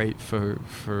strike rate for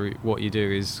what you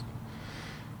do is,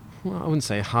 well, I wouldn't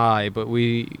say high, but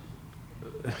we,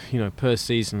 per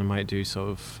season I might do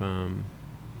sort of,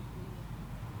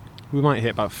 we might hit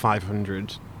about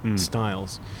 500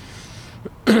 styles,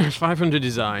 500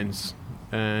 designs,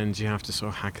 and you have to sort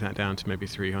of hack that down to maybe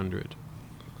 300.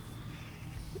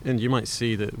 And you might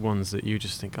see the ones that you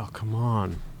just think, oh, come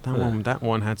on. That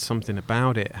one had something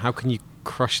about it. How can you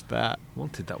crush that? I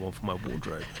wanted that one for my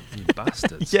wardrobe, you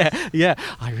bastards. Yeah.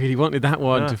 I really wanted that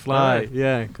one to fly.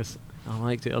 Yeah, because I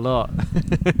liked it a lot.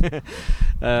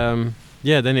 Then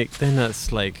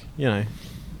that's like, you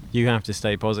have to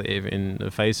stay positive in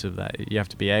the face of that. You have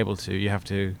to be able to. You have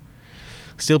to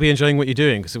still be enjoying what you're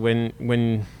doing, because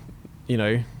when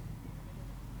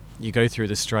you go through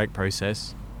the strike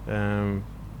process, and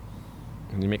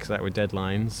you mix that with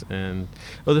deadlines and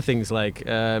other things like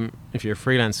if you're a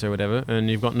freelancer or whatever and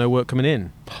you've got no work coming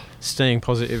in, staying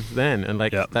positive then and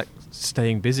that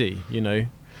staying busy,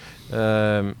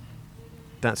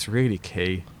 that's really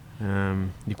key.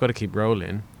 You've got to keep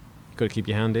rolling. You've got to keep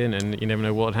your hand in, and you never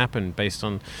know what will happen based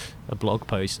on a blog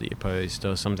post that you post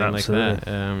or something Absolutely. like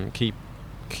that.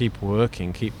 Keep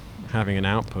working, keep having an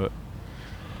output.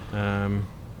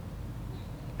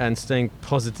 And staying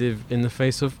positive in the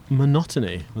face of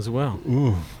monotony as well.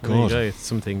 Ooh, There you God. go. It's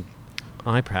something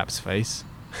I perhaps face.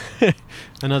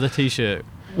 Another T-shirt.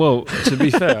 Well, to be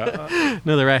fair,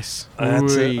 Another S.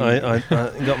 I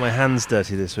got my hands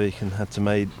dirty this week and had to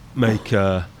make.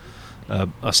 I've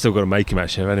still got to make them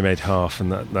actually. I've only made half,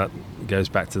 and that goes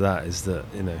back to that. Is that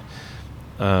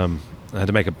I had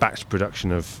to make a batch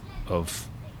production of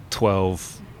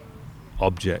 12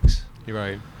 objects. You're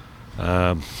right.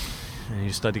 And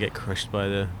you started to get crushed by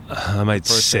the I made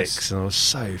process. 6, and I was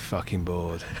so fucking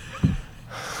bored.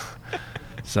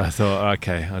 So I thought,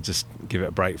 okay, I'll just give it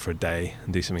a break for a day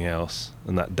and do something else.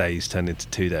 And that day's turned into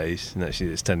 2 days, and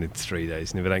actually it's turned into 3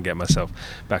 days. And if I don't get myself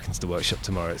back into the workshop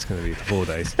tomorrow, it's going to be 4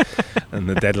 days. And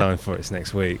the deadline for it's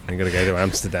next week. I'm going to go to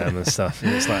Amsterdam and stuff.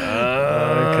 And it's like,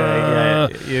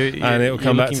 okay, yeah. And it'll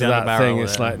come back to that thing. There.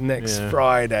 It's like next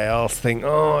Friday, I'll think,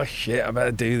 oh shit, I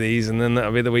better do these, and then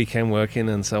that'll be the weekend working,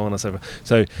 and so on and so forth.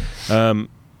 So,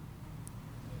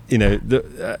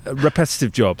 the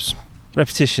repetitive jobs.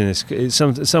 Repetition is in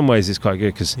some ways is quite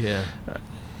good because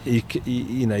you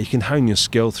can hone your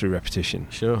skill through repetition.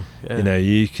 Sure. Yeah.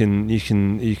 You can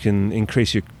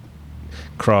increase your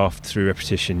craft through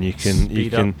repetition. You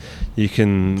can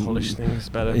polish things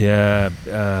better. Yeah,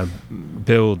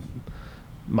 build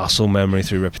muscle memory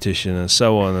through repetition and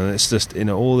so on. And it's just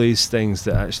all these things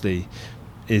that actually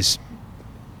is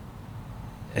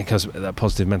because of that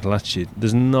positive mental attitude.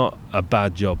 There's not a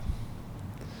bad job.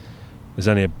 There's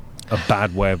only a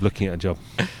bad way of looking at a job.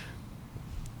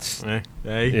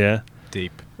 Hey? Yeah.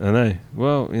 Deep. I know.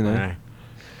 Well, in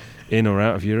or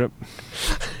out of Europe.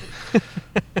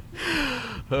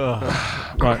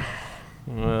 Right.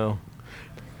 Well,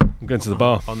 I'm going to the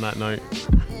bar. On that note.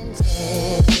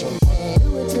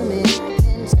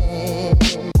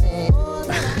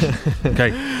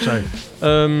 Okay, so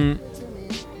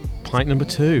pint number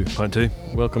 2. Pint 2.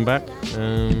 Welcome back.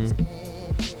 It's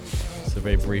a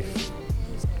very brief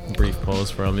pause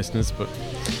for our listeners, but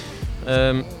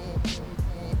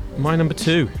my number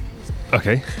 2.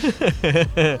 Okay.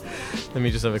 Let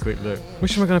me just have a quick look.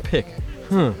 Which am I going to pick?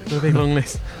 Got a big long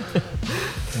list.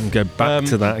 And go back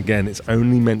to that again. It's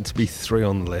only meant to be 3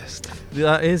 on the list.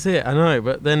 That is it. I know,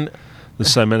 but then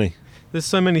There's so many. There's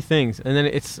so many things, and then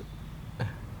it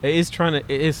is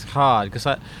hard because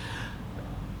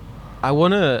I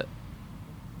want to.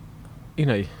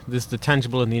 There's the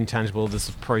tangible and the intangible. There's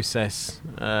the process,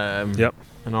 Yep.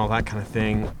 and all that kind of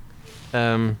thing.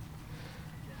 But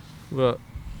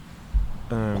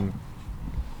I'm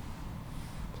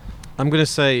going to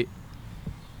say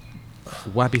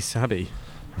wabi sabi.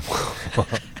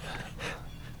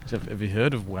 Have you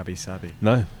heard of wabi sabi?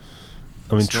 No.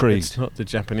 I'm intrigued. It's not the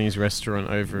Japanese restaurant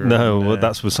over. No, in, well,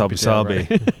 that's wasabi sabi.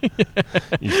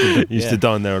 used to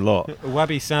dine there a lot.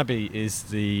 Wabi sabi is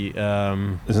the.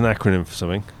 There's an acronym for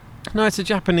something. No, it's a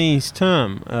Japanese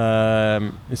term.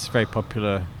 It's very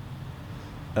popular.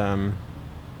 Or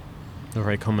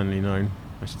very commonly known,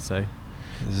 I should say.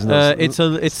 It's not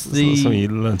something you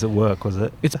learnt at work, was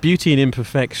it? It's beauty and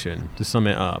imperfection. To sum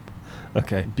it up,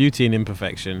 Okay. beauty and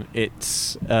imperfection.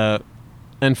 It's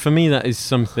and for me that is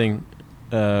something.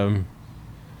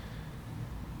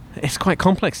 It's quite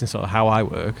complex in sort of how I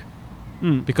work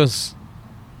because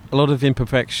a lot of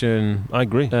imperfection. I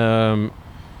agree. In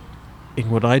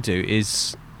what I do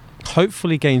is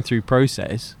hopefully gain through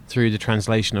process through the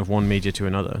translation of one media to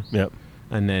another. Yep.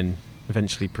 And then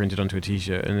eventually printed onto a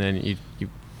T-shirt, and then you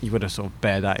got to sort of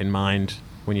bear that in mind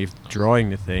when you're drawing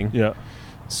the thing. Yeah.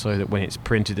 So that when it's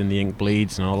printed and the ink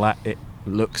bleeds and all that, it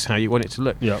looks how you want it to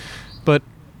look. Yeah. But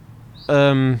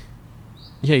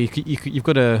you've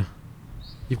got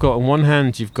on one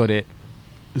hand you've got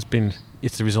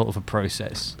it's the result of a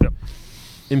process. Yep.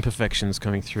 Imperfections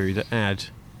coming through that add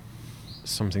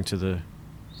something to the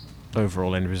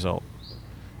overall end result.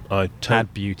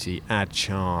 Add beauty, add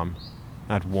charm,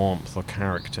 add warmth or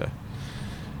character.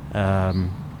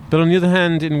 But on the other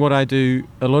hand, in what I do,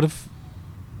 a lot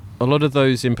of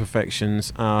those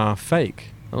imperfections are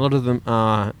fake. A lot of them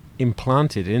are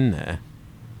implanted in there.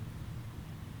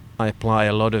 I apply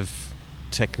a lot of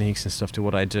techniques and stuff to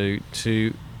what I do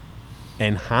to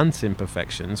enhance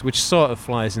imperfections, which sort of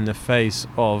flies in the face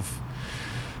of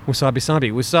Wasabi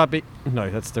Sabi. Wasabi. No,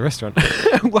 that's the restaurant.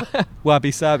 Wabi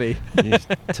Sabi. You've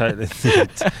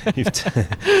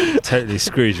totally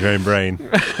screwed your own brain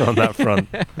on that front.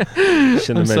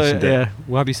 Shouldn't have mentioned it. Yeah,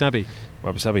 Wabi Sabi.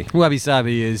 Wabi Sabi. Wabi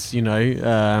Sabi is,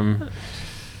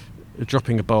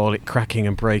 dropping a bowl, it cracking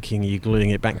and breaking, you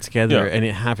gluing it back together, and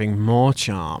it having more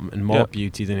charm and more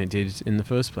beauty than it did in the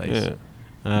first place.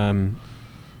 Yeah.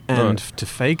 And to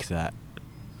fake that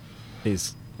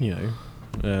is, a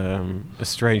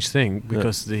strange thing,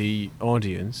 because the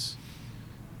audience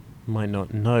might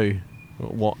not know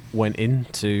what went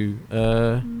into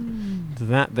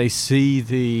that. They see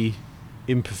the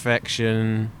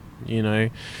imperfection,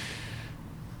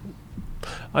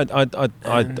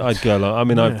 I'd go along. I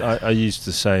mean, I used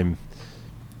the same.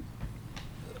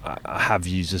 I have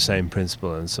used the same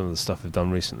principle, and some of the stuff I've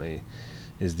done recently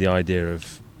is the idea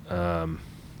of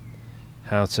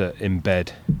how to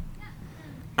embed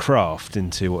craft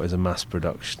into what is a mass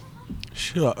production.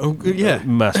 Sure. Oh, yeah.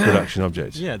 Mass production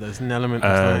object. Yeah, there's an element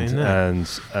of that in there.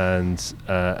 And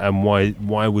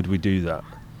why would we do that?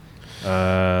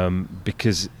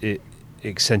 Because it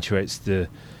accentuates the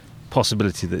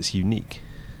possibility that it's unique.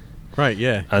 Right,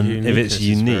 yeah. And if it's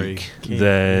unique,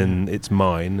 then it's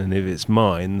mine, and if it's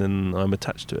mine, then I'm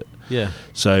attached to it. Yeah.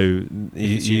 So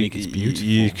it's unique, it's beautiful.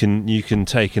 You can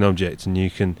take an object and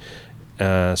you can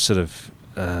sort of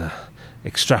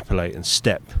extrapolate and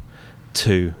step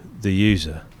to the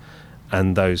user,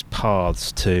 and those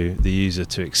paths to the user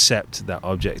to accept that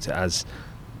object as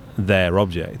their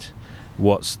object.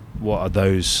 What are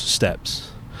those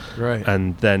steps? Right.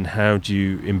 And then how do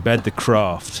you embed the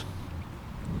craft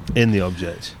in the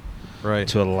object, right,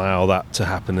 to allow that to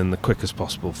happen in the quickest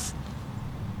possible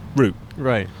route?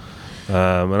 Right.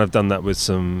 And I've done that with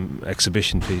some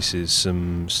exhibition pieces,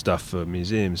 some stuff for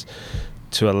museums,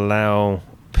 to allow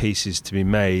pieces to be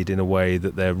made in a way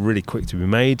that they're really quick to be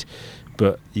made,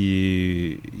 but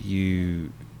you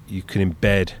can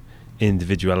embed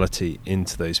individuality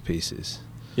into those pieces.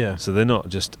 Yeah. So they're not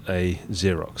just a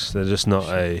Xerox. They're just not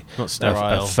a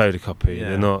sterile. A photocopy. Yeah.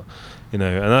 They're not, and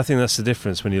I think that's the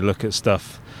difference when you look at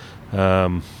stuff,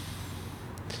 from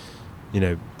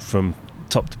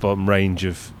top to bottom range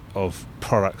of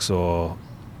products or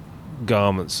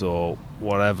garments or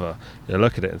whatever. You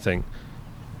look at it and think,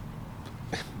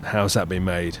 how's that been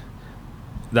made?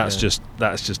 That's just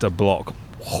a block.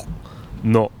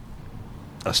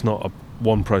 That's not a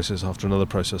one process after another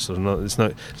process or another. There's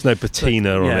no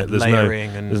patina on it.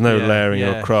 There's no layering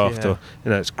or craft or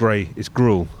it's grey. It's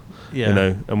gruel.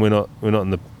 Yeah. And we're not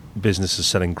in the business of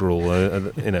selling gruel.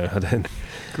 I don't.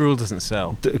 Gruel doesn't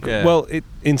sell. Well,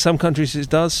 in some countries it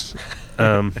does.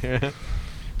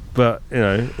 But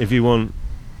if you want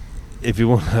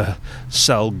to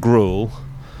sell gruel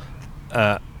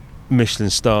at Michelin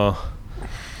star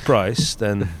price,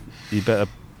 then you better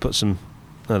put some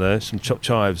chopped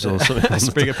chives or something.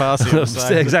 Sprig of parsley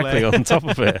exactly on top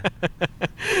of it.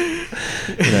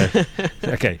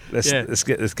 Okay, let's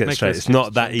get straight. It's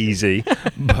not that easy,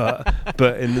 but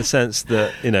in the sense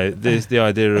that there's the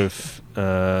idea of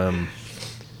I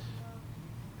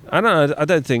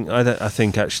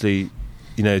think actually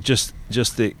just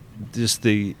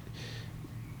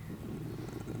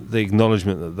the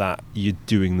acknowledgement that you're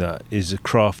doing that is a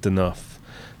craft enough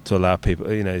to allow people,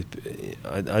 I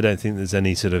don't think there's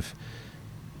any sort of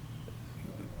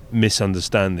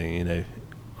misunderstanding,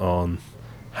 on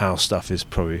how stuff is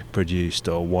probably produced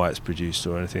or why it's produced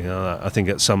or anything like that. I think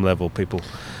at some level people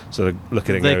sort of look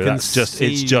at it and go, it's just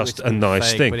a nice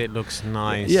fake, thing. But it looks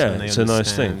nice. Yeah, it's a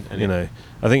nice thing. I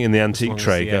think in the antique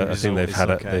trade, I think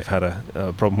they've had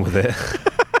a problem with it.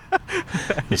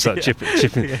 It's like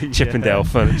Chippendale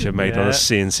furniture made on a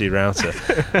CNC router.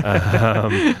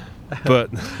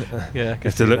 But you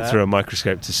have to look through a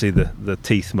microscope to see the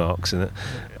teeth marks in it,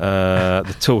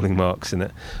 the tooling marks in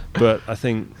it. But I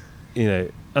think,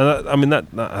 that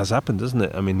has happened, doesn't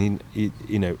it? I mean,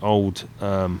 old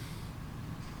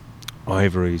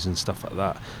ivories and stuff like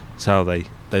that. It's how they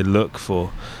look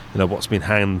for, what's been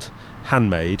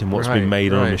handmade and what's been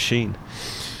made on a machine.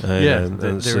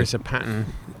 There is a pattern.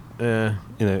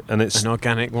 And it's an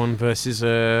organic one versus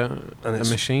a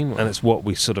machine one. And it's what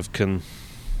we sort of can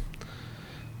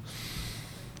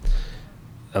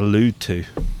allude to,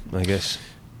 I guess.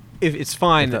 If it's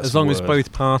fine as long as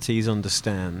both parties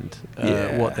understand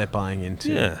what they're buying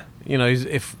into. Yeah.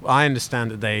 If I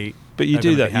understand that they. But you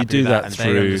do that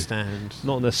through,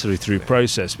 not necessarily through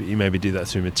process, but you maybe do that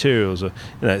through materials, or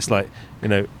it's like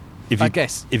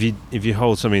if you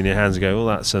hold something in your hands and go, well,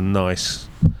 that's a nice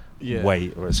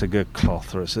weight, or it's a good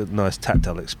cloth, or it's a nice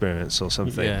tactile experience, or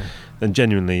something. Yeah. Then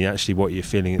genuinely, actually, what you're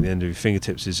feeling at the end of your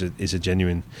fingertips is a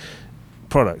genuine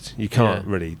product. You can't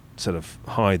really sort of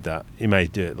hide that. You may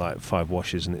do it like 5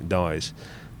 washes and it dies,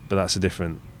 but that's a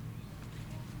different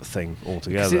thing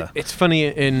altogether. It's funny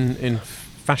in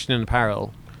fashion and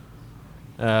apparel.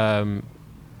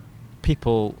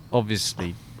 People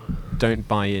obviously don't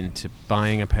buy into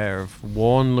buying a pair of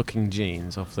worn-looking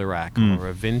jeans off the rack or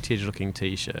a vintage-looking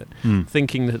T-shirt,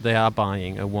 thinking that they are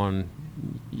buying a one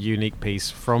unique piece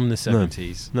from the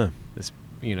 70s. No. It's,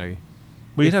 you know,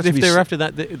 well, if they were after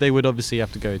that, they would obviously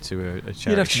have to go to a charity shop.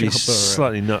 You'd have to be or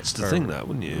slightly nuts to think that,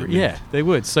 wouldn't you? I mean, yeah, they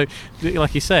would. So,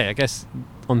 like you say, I guess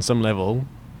on some level,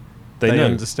 they know.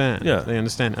 understand. Yeah. They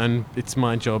understand, and it's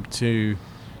my job to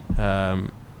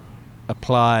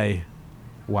apply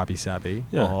wabi-sabi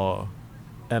or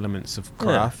elements of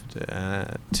craft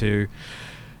to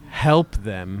help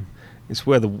them. It's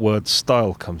where the word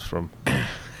style comes from.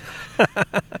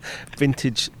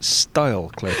 Vintage style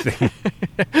clothing.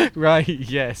 Right,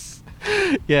 yes.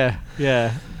 Yeah.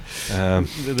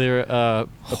 There are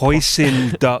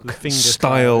hoisin duck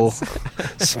style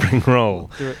spring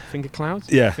roll. Finger clouds?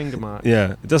 Yeah. Finger marks.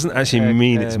 Yeah. It doesn't actually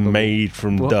mean it's made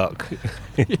from duck.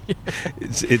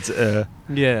 It's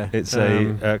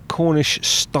a Cornish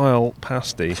style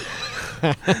pasty.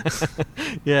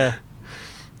 Yeah.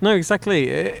 No,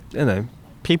 exactly. You know,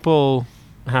 people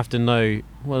have to know.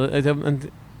 Well,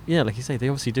 and yeah, like you say, they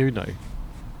obviously do know.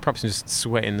 Perhaps just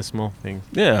sweating the small things.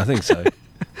 Yeah, I think so.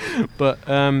 But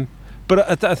I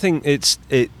think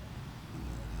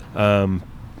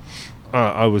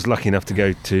I was lucky enough to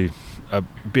go to a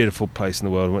beautiful place in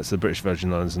the world. I went to the British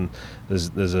Virgin Islands, and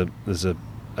there's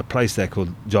a place there called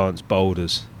Giant's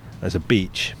Boulders. There's a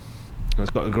beach. And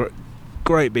it's got a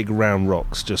great big round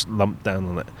rocks just lumped down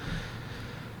on it.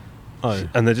 Oh.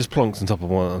 And they're just plonked on top of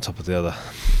one on top of the other.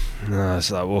 And I was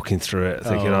like walking through it,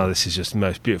 thinking, this is just the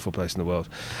most beautiful place in the world.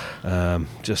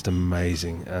 Just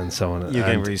amazing, and so on. You're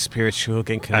getting really spiritual,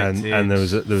 getting connected. And there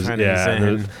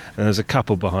was a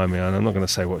couple behind me, and I'm not going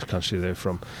to say which country they're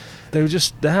from. They're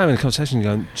having a conversation,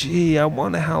 going, "Gee, I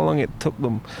wonder how long it took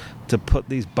them to put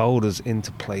these boulders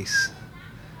into place."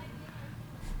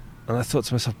 And I thought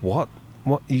to myself, "What?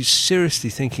 What? Are you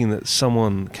seriously thinking that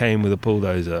someone came with a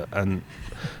bulldozer and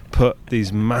put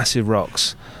these massive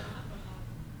rocks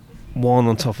one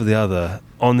on top of the other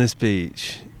on this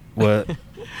beach where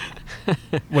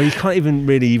you can't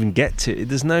even get to it?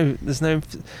 There's no they're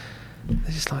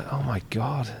just like, oh my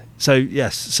god." So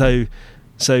yes, so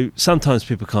sometimes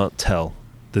people can't tell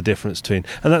the difference between,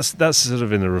 and that's sort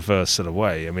of in a reverse sort of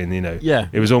way. I mean,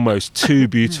 it was almost too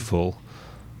beautiful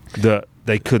that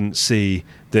they couldn't see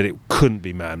that it couldn't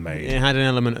be man-made. It had an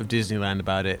element of Disneyland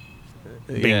about it.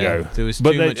 Bingo. Yeah, there was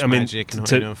too much magic and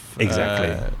not enough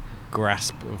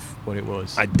grasp of what it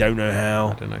was. I don't know how.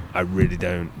 I don't know. I really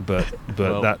don't. But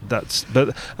Well, but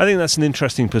I think that's an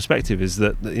interesting perspective. Is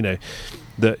that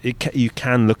you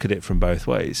can look at it from both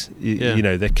ways.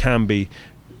 It can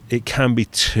be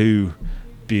too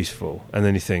beautiful, and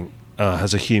then you think,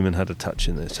 has a human had a touch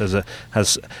in this?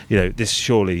 This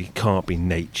surely can't be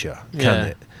nature, can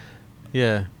it?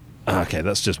 Yeah. Okay,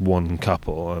 that's just one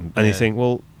couple, and you think,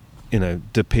 well,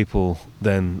 do people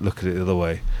then look at it the other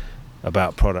way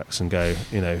about products and go,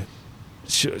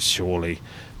 surely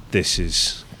this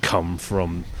is come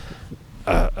from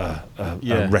a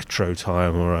retro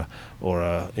time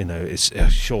or it's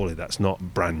surely that's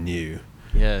not brand new.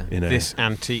 Yeah, this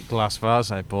antique glass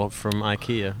vase I bought from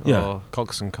IKEA or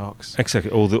Cox and Cox. Exactly,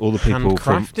 all the people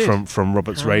from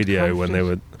Roberts Radio when they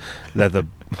were leather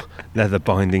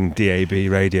binding DAB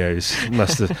radios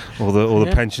must have all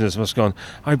the pensioners must have gone,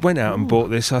 I went out and bought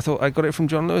this. I thought I got it from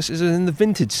John Lewis. It's in the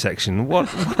vintage section. What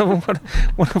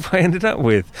have I ended up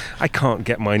with? I can't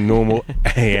get my normal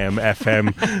AM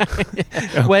FM.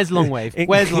 Where's Longwave?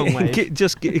 Where's Longwave?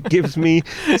 It gives me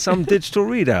some digital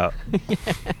readout.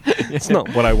 It's not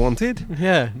what I wanted.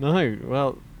 Yeah, no.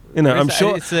 Well, I'm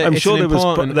sure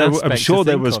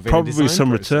there was probably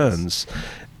some returns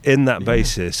in that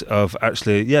basis of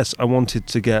actually, yes, I wanted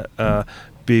to get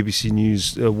BBC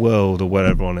News World or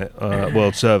whatever on it,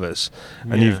 World Service,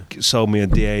 and you've sold me a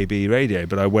DAB radio,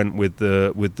 but I went with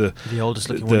the oldest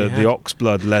looking one, the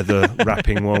oxblood leather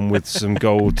wrapping one with some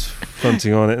gold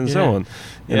fronting on it and so on.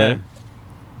 You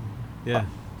know,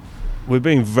 we're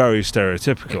being very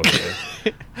stereotypical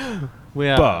here. We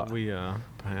are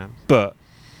perhaps, but.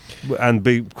 And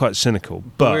be quite cynical,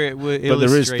 but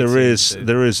there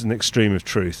is an extreme of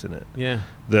truth in it. Yeah,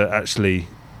 that actually,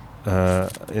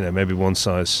 maybe one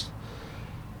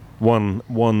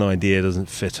idea doesn't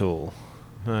fit all.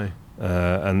 No,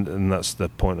 and that's the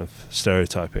point of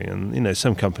stereotyping. And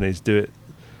some companies do it,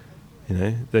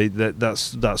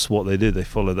 that's what they do. They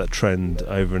follow that trend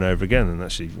over and over again, and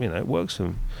actually, it works for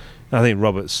them. I think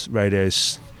Roberts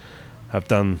radios have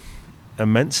done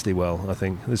immensely well. I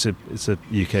think it's a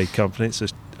UK company.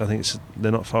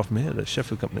 They're not far from here. They're a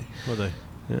Sheffield company. Are they?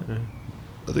 Yeah,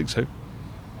 I think so.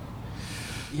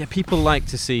 Yeah, people like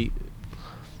to see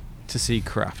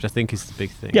craft. I think is the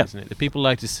big thing, isn't it? The people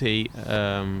like to see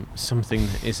something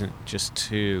that isn't just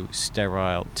too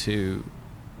sterile, too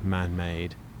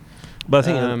man-made. But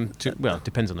I think, it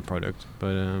depends on the product.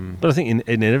 But I think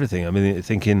in everything. I mean, I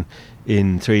think in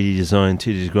 3D design,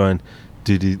 2D design,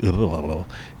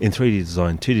 in 3D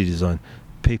design, 2D design,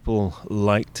 people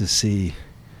like to see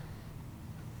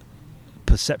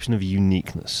perception of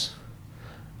uniqueness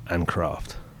and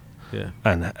craft. Yeah.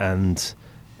 And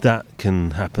that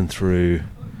can happen through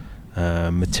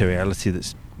materiality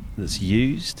that's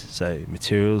used. So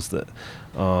materials that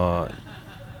are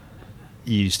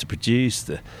used to produce,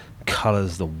 the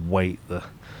colours, the weight, the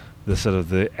sort of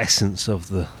the essence of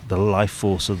the life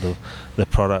force of the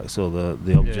products or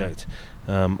the object.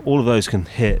 All of those can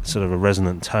hit sort of a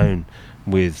resonant tone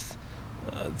with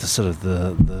the sort of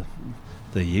the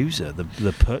user,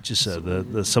 the purchaser,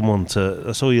 the someone to.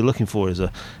 That's all you're looking for is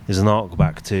an arc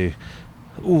back to.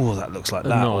 Oh, that looks like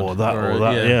that, or that, or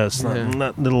that. Yeah, it's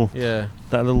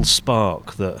that little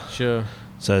spark that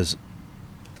says,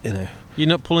 you're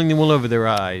not pulling them all over their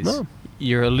eyes. No.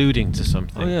 You're alluding to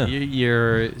something. Oh, yeah.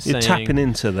 You're saying, tapping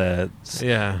into their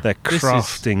crafting,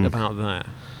 this is about that.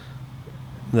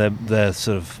 Their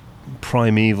sort of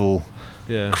primeval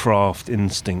craft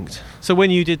instinct. So when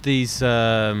you did these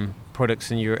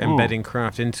products and you're embedding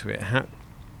craft into it,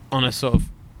 on a sort of,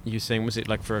 you were saying, was it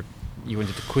like you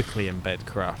wanted to quickly embed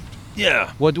craft?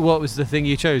 Yeah. What was the thing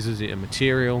you chose? Was it a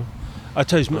material? I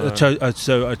chose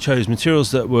materials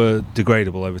that were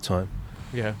degradable over time.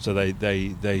 Yeah. So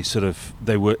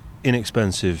they were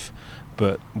inexpensive,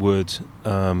 but would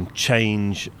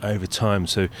change over time.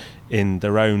 So in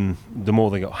their own, the more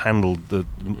they got handled,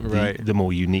 the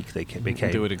more unique they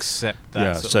became. They would accept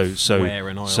that wear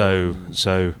and oil.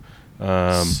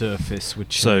 Surface would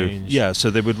change. So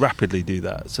they would rapidly do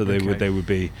that. So they would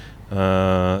be.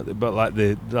 But like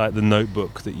the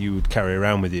notebook that you would carry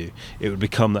around with you, it would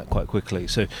become that quite quickly.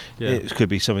 So it could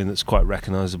be something that's quite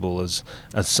recognisable as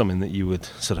something that you would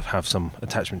sort of have some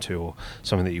attachment to, or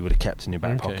something that you would have kept in your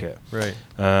back pocket. Right.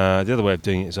 The other way of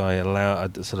doing it is I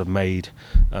sort of made,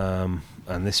 and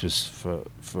this was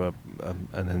for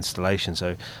an installation.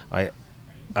 So I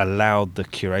allowed the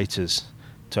curators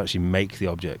to actually make the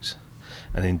objects.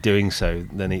 And in doing so,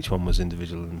 then each one was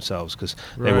individual themselves, because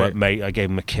they weren't made. I gave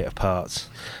them a kit of parts.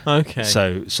 Okay.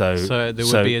 So there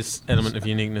would be an element of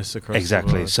uniqueness across.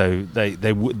 Exactly. The board. So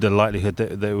they would, the likelihood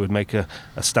that they would make a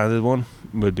standard one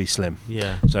would be slim.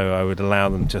 Yeah. So I would allow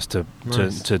them just to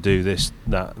do this,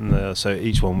 that, and so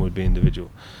each one would be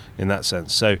individual, in that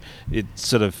sense. So it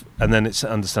sort of, and then it's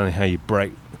understanding how you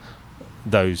break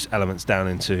those elements down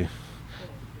into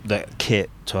the kit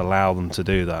to allow them to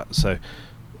do that. So.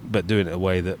 But doing it in a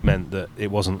way that meant that it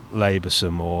wasn't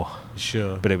laboursome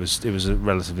but it was a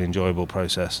relatively enjoyable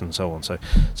process and so on. So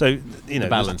the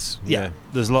balance.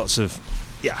 There's lots of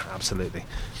absolutely.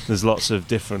 There's lots of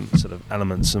different sort of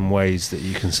elements and ways that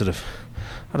you can sort of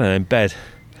embed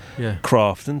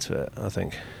craft into it. I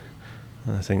think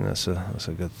that's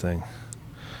a good thing.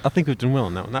 I think we've done well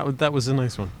on that one. That was a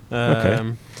nice one.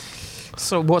 Okay.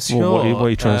 So what are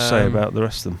you trying to say about the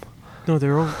rest of them? No,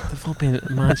 they've all been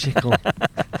magical.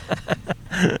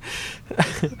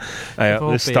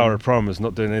 This Star of Prom is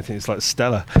not doing anything. It's like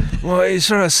Stella. What are you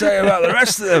trying to say about the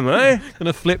rest of them, eh?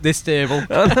 Gonna flip this table.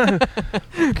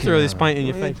 Throw this pint in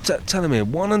your face. Telling me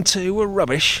 1 and 2 were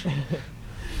rubbish.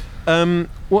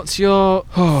 What's your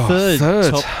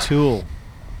third top tool?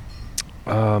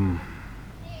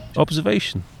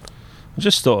 Observation. I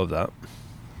just thought of that.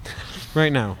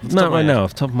 Right now? Not right now,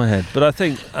 off the top of my head. But I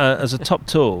think as a top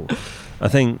tool, I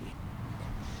think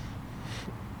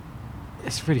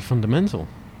it's really fundamental.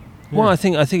 Well, I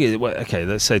think okay,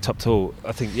 let's say top tool.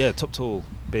 I think top tool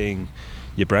being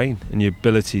your brain and your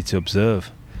ability to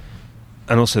observe,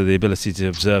 and also the ability to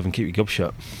observe and keep your gob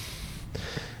shut,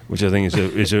 which I think is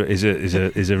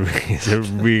a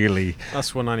really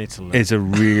that's one I need to learn. It's a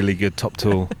really good top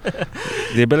tool.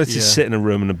 The ability to sit in a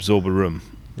room and absorb a room.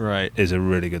 Right, is a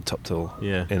really good top tool.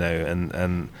 Yeah,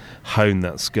 and hone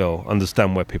that skill.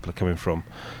 Understand where people are coming from.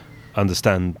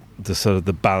 Understand the sort of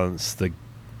the balance, the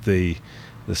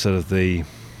sort of the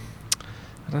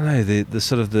I don't know, the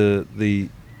sort of the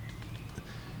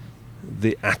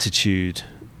attitude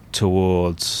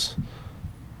towards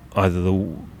either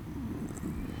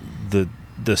the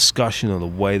discussion or the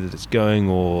way that it's going,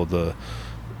 or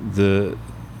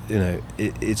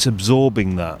it's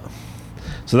absorbing that.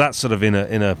 So that's sort of in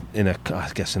a I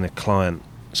guess in a client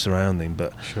surrounding,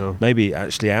 but Sure. maybe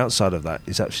actually outside of that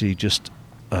is actually just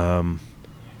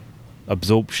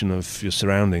absorption of your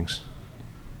surroundings,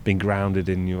 being grounded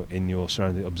in your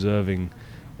surroundings, observing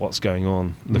what's going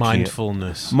on,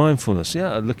 Mindfulness.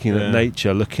 Yeah, looking at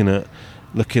nature, looking at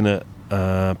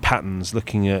patterns,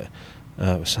 looking at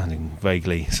sounding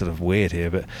vaguely sort of weird here,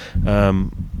 but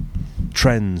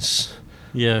trends.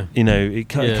 Yeah. It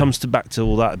comes back to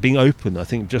all that, being open. I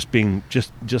think just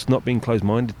not being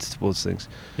closed-minded towards things.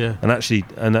 Yeah. And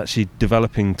actually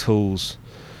developing tools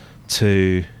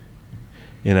to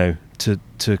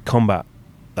combat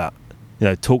that.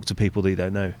 Talk to people that you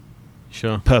don't know.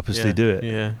 Sure. Purposely do it.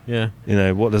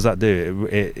 Yeah. What does that do?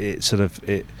 It sort of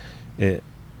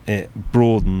it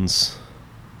broadens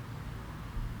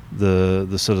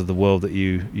the sort of the world that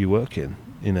you work in.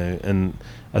 And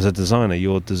as a designer,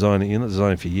 you're not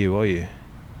designing for you, are you?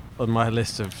 On my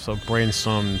list of sort of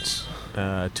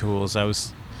brainstormed tools,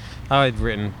 I'd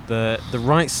written the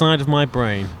right side of my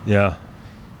brain. Yeah.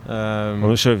 I'm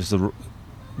not sure if it's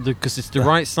because it's the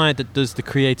right side that does the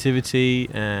creativity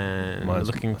and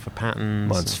looking for patterns.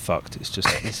 Mine's fucked. It's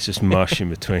just mush in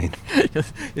between.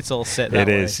 It's all set that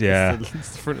way. It is, yeah. It's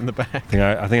the front and the back.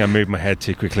 I think I moved my head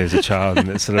too quickly as a child, and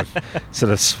it sort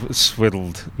of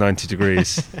swiddled 90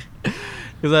 degrees.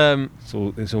 Because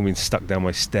it's all been stuck down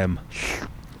my stem.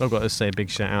 I've got to say a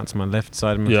big shout out to my left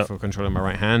side of me for controlling my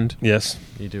right hand. Yes.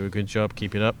 You do a good job.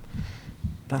 Keep it up.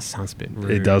 That sounds a bit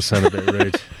rude. It does sound a bit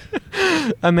rude.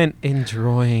 I meant in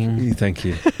drawing. Thank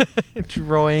you.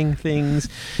 Drawing things.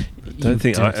 I don't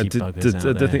think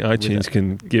iTunes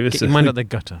can give us Get your mind out the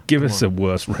gutter. Give us a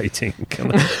worse rating.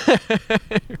 Can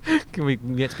we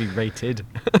get to be rated?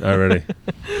 Oh, really?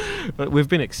 But we've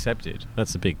been accepted.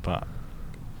 That's a big part.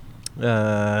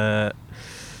 Well,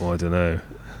 I don't know.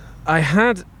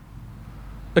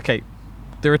 Okay,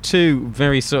 there are two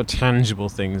very sort of tangible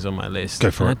things on my list.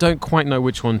 Go for it. I don't quite know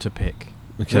which one to pick.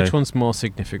 Okay. Which one's more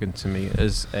significant to me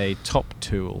as a top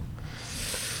tool?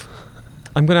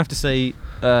 I'm going to have to say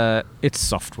it's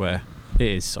software. It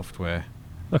is software.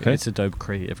 Okay. It's Adobe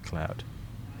Creative Cloud.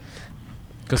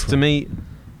 Because to me...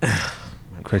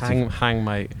 hang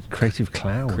my Creative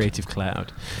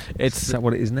Cloud. Is that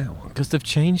what it is now? Because they've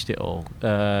changed it all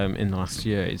in the last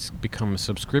year. It's become a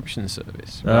subscription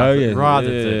service rather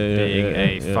than being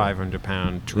a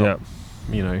 £500 drop.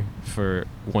 For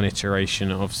one iteration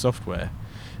of software.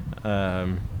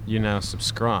 You now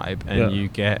subscribe and you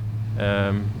get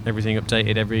everything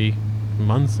updated every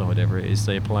month or whatever it is.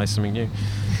 They apply something new,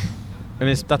 and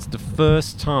that's the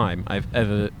first time I've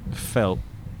ever felt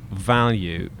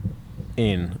value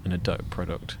in an Adobe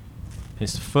product.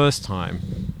 It's the first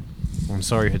time, I'm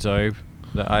sorry Adobe,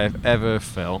 that I have ever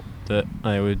felt that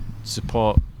I would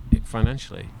support it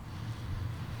financially.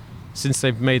 Since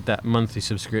they've made that monthly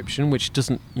subscription, which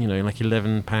doesn't, like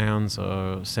 £11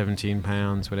 or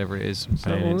 £17, whatever it is. Is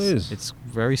that what it is? It's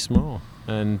very small.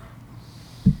 And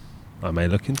I may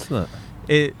look into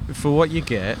that. For what you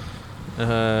get,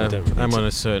 really I'm on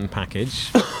a certain package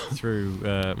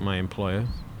through my employer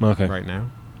right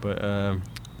now. But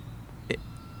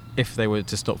if they were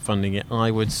to stop funding it,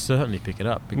 I would certainly pick it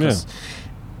up. Because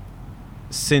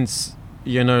since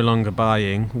you're no longer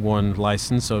buying one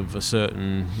license of a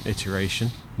certain iteration.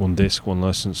 One disc, one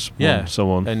license, so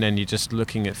on. And then you're just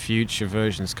looking at future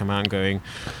versions come out and going,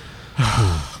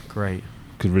 great.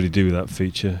 Could really do with that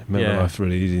feature. Make my life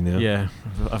really easy now. Yeah,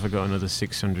 I've got another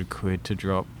 £600 to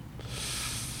drop.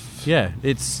 Yeah,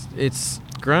 it's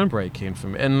groundbreaking for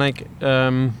me. And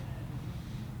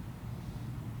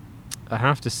I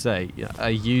have to say, I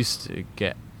used to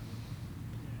get...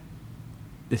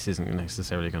 This isn't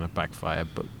necessarily going to backfire,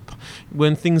 but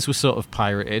when things were sort of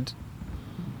pirated,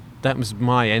 that was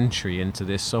my entry into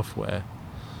this software.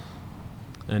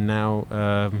 And now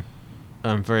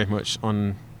I'm very much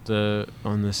on the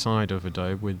side of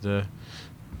Adobe with a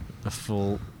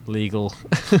full legal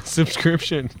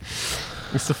subscription.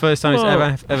 It's the first time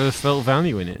I've ever felt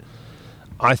value in it.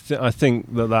 I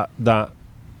think that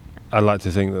I like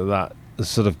to think that has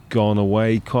sort of gone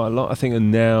away quite a lot. I think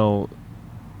now.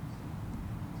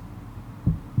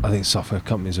 I think software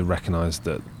companies have recognised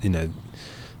that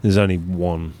there's only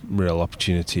one real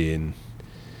opportunity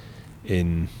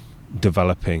in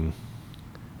developing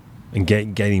and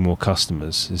gaining more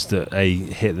customers is that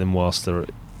hit them whilst they're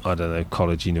at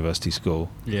college, university,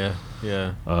 school. Yeah.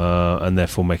 And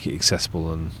therefore make it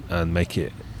accessible and make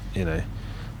it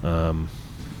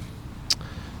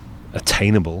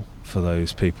attainable for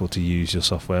those people to use your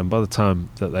software, and by the time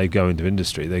that they go into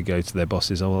industry, they go to their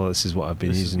bosses. Oh well, this is what I've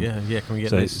been using. Can we get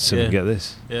so, this? So we can get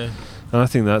this. Yeah, and I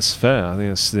think that's fair. I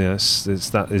think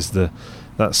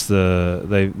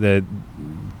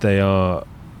they are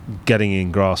getting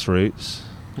in grassroots.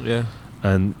 Yeah,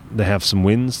 and they have some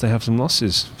wins, they have some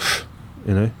losses.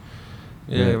 You know.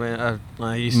 Yeah, I mean,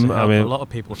 I used to help a lot of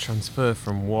people transfer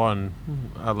from one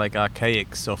like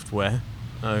archaic software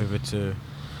over to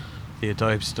the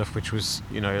Adobe stuff, which was,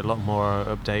 you know, a lot more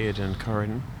updated and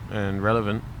current and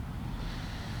relevant.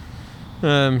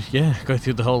 Go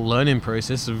through the whole learning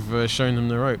process of showing them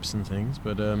the ropes and things,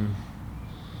 but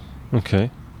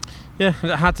okay. Yeah,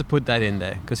 I had to put that in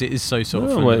there because it is so sort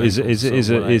of. Well, it's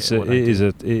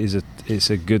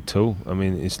a good tool. I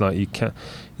mean, it's like you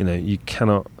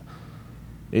cannot.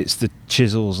 It's the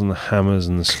chisels and the hammers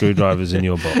and the screwdrivers in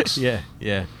your box. Yeah.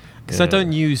 Because I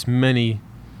don't use many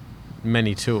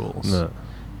tools. No.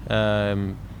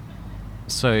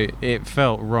 So it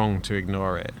felt wrong to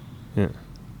ignore it. Yeah.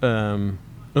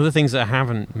 Other things that I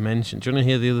haven't mentioned. Do you want to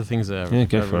hear the other things that I've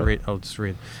go for it. I'll just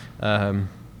read.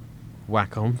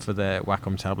 Wacom for their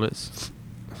Wacom tablets.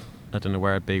 I don't know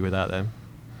where I'd be without them.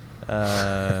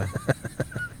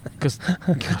 Because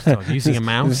using a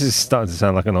mouse. This is starting to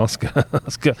sound like an Oscar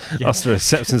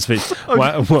acceptance speech.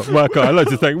 Wacom. I'd like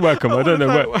to thank Wacom. I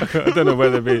don't know where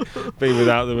they'd be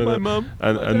without them. My mum.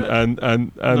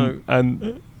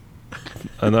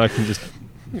 And I can just.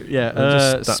 Yeah.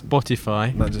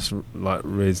 Spotify. That just like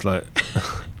reads like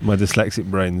my dyslexic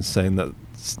brain saying that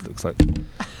looks like.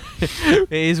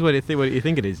 It is what you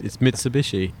think it is. It's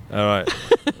Mitsubishi. All right.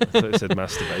 I thought it said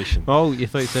masturbation. Oh, you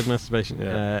thought it said masturbation?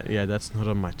 Yeah. That's not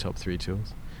on my top 3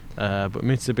 tools. But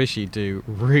Mitsubishi do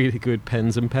really good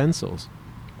pens and pencils.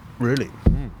 Really?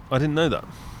 I didn't know that.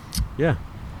 Yeah.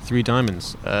 3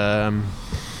 diamonds. Their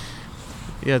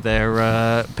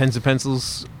pens and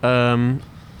pencils are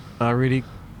really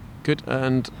good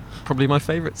and probably my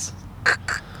favourites.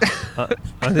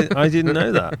 I didn't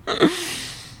know that.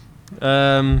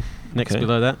 Next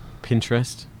below that,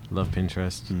 Pinterest. Love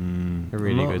Pinterest. A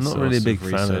really good source really a big of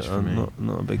fan research of, for me.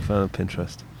 Not a big fan of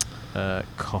Pinterest.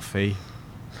 Coffee.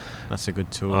 That's a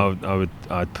good tool.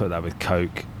 I'd put that with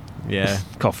Coke. Yeah.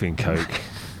 Coffee and Coke.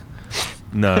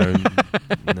 No,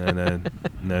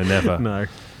 never. No.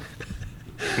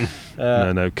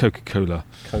 No, Coca-Cola.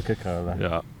 Coca-Cola.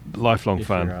 Yeah, lifelong If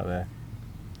fan. you're out there.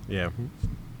 Yeah.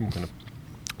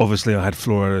 Obviously, I had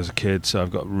fluoride as a kid, so I've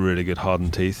got really good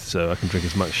hardened teeth, so I can drink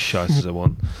as much shite as I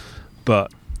want.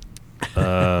 But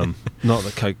not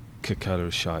that Coca-Cola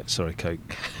is shite. Sorry, Coke.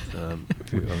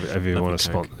 If you want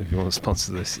to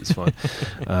sponsor this, it's fine.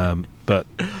 But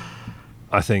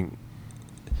I think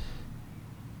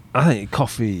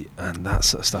coffee and that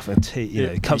sort of stuff, and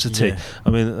tea, cups of tea. Yeah. I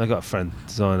mean, I got a friend,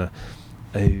 designer,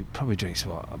 who probably drinks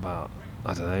about,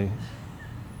 I don't know,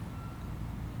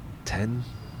 10,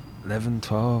 11,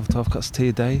 12 cups of tea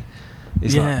a day.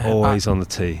 He's like always on the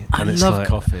tea. And I love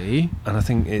coffee. And I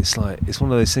think it's one of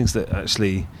those things that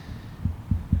actually,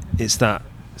 it's that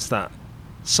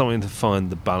something to find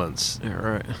the balance. Yeah,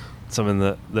 right. Something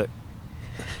that don't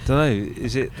know.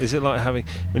 Is it like having,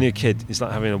 when you're a kid, it's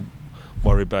like having a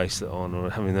worry bracelet on,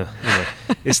 or having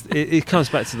it comes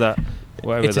back to that.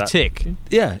 Whatever it's a tick.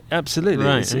 Yeah, absolutely.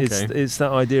 Right, it's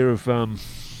that idea of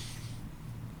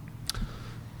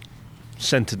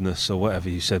centeredness, or whatever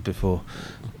you said before.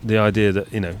 The idea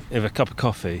that, if a cup of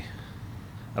coffee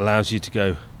allows you to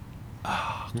go,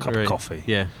 cup of coffee,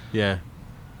 yeah,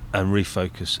 and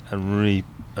refocus and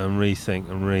rethink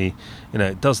and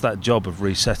it does that job of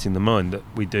resetting the mind that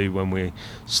we do when we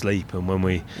sleep and when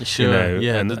we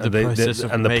and the process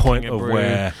of and the making point a of brew.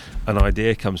 where an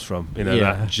idea comes from,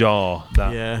 that jar,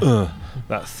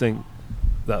 that thing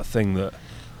that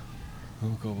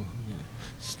oh god,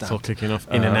 it's all kicking off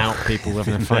in and out, people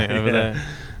having a fight over there.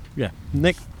 Yeah.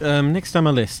 Next on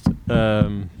my list,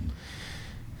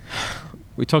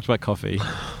 we talked about coffee,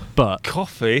 but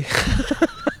coffee.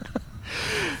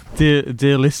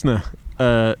 Dear listener,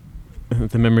 the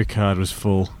memory card was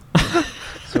full.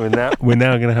 So we're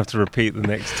now going to have to repeat the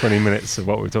next 20 minutes of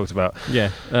what we talked about. Yeah,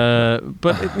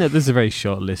 but there's a very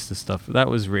short list of stuff. That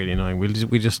was really annoying.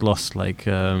 We just lost like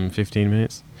 15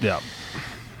 minutes. Yeah.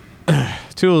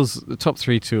 Tools, the top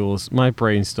 3 tools. My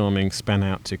brainstorming span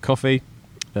out to coffee,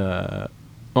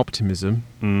 optimism,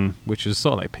 which was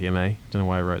sort of like PMA. Don't know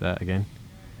why I wrote that again.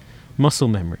 Muscle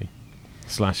memory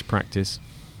 / practice,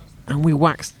 and we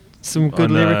waxed some good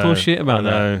lyrical shit about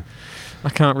that. I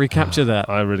can't recapture that.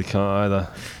 I really can't either.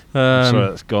 I'm sorry,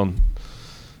 that's gone.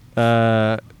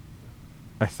 I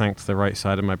thanked the right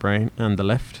side of my brain and the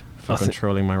left for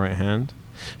controlling my right hand.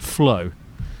 Flow.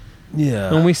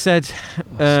 Yeah. And we said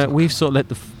we've sort of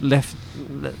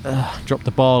dropped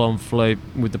the ball on flow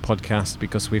with the podcast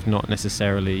because we've not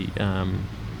necessarily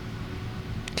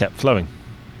kept flowing.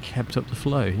 Kept up the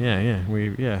flow.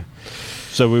 Yeah.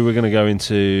 So we were going to go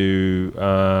into.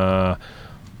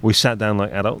 We sat down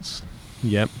like adults.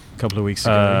 Yep. A couple of weeks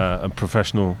ago. And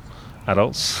professional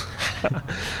adults.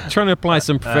 Trying to apply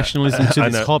some professionalism to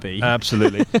this hobby.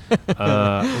 Absolutely.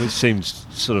 Which seems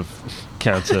sort of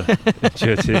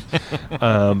counterintuitive.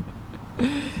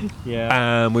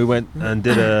 Yeah. And we went and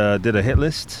did a hit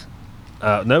list.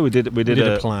 No, we did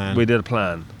a plan. We did a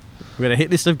plan. We had a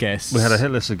hit list of guests. We had a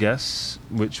hit list of guests,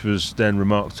 which was then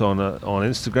remarked on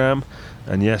Instagram.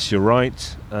 And yes, you're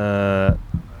right.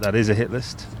 That is a hit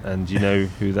list, and you know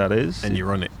who that is. And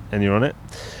you're on it.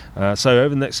 So over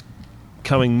the next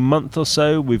coming month or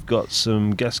so, we've got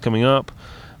some guests coming up.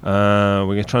 We're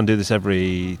going to try and do this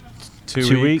every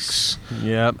two weeks.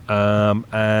 Yep.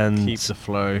 And keep the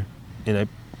flow.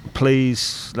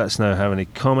 Please let us know how any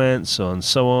comments and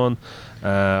so on.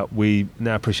 We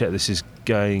now appreciate this is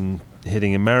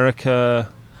hitting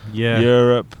America,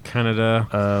 Europe,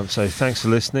 Canada. So thanks for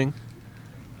listening,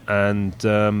 and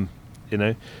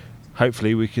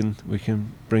hopefully we can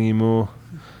bring you more.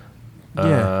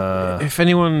 If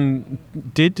anyone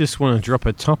did just want to drop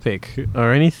a topic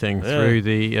or anything through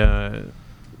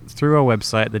through our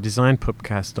website,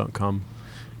 thedesignpubcast.com,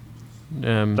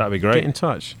 that'd be great. Get in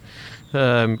touch.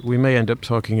 We may end up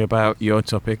talking about your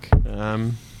topic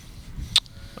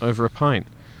over a pint.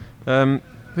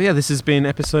 But yeah, this has been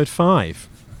episode 5.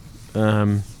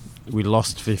 We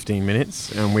lost 15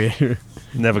 minutes, and we're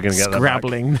never going to get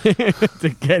scrabbling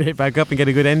to get it back up and get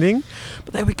a good ending.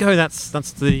 But there we go. That's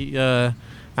the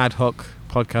ad hoc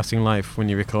podcasting life when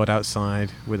you record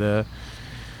outside with a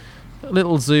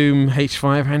little Zoom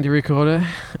H5 handy recorder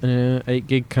and a 8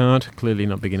 gig card. Clearly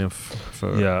not big enough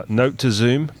for. Yeah. Note to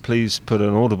Zoom: please put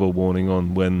an audible warning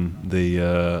on when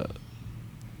the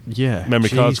memory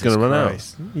card's going to run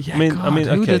out. Yeah, I mean,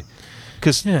 okay.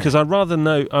 Because I'd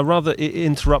rather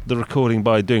interrupt the recording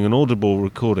by doing an audible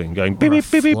recording, going beep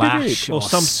beep beep beep beep or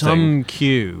something, some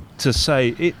cue to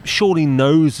say it surely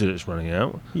knows that it's running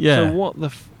out. Yeah. So what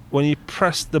when you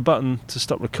press the button to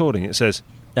stop recording, it says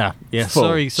yeah. full.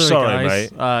 Sorry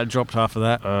guys, mate. dropped half of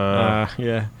that.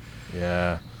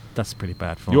 Yeah. That's pretty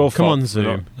bad form. Your Come fault. on,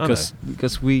 Zoom, because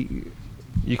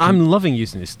I'm loving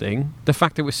using this thing. The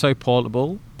fact that we're so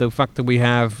portable, the fact that we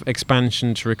have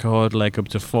expansion to record like up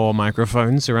to 4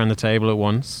 microphones around the table at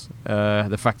once,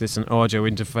 the fact that it's an audio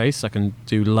interface I can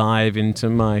do live into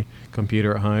my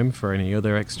computer at home for any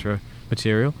other extra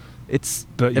material. It's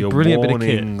a brilliant bit of kit.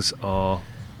 Your warnings are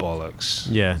bollocks.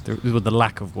 Yeah, with the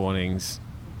lack of warnings.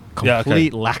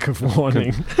 Complete lack of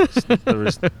warning.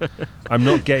 I'm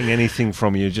not getting anything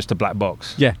from you, just a black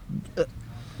box. Yeah.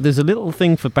 There's a little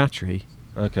thing for battery.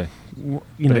 Okay.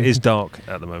 But it is dark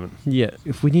at the moment. Yeah.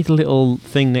 If we need a little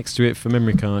thing next to it for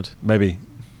memory card, maybe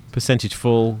percentage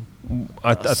full.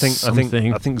 I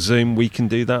think Zoom, we can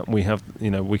do that. We have,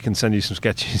 we can send you some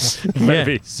sketches.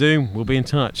 Maybe Zoom, we'll be in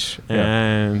touch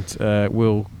and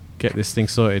we'll get this thing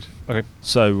sorted. Okay.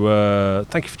 So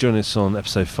thank you for joining us on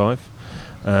episode 5,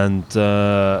 and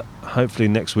hopefully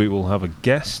next week we'll have a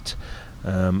guest,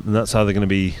 and that's either going to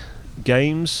be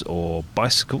games or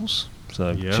bicycles.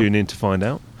 So tune in to find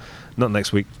out. Not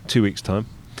next week, 2 weeks' time.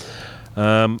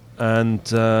 And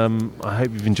I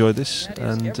hope you've enjoyed this.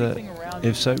 And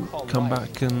if so, come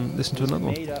back and listen to another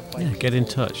one. Yeah, get in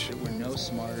touch.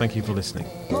 Thank you for listening.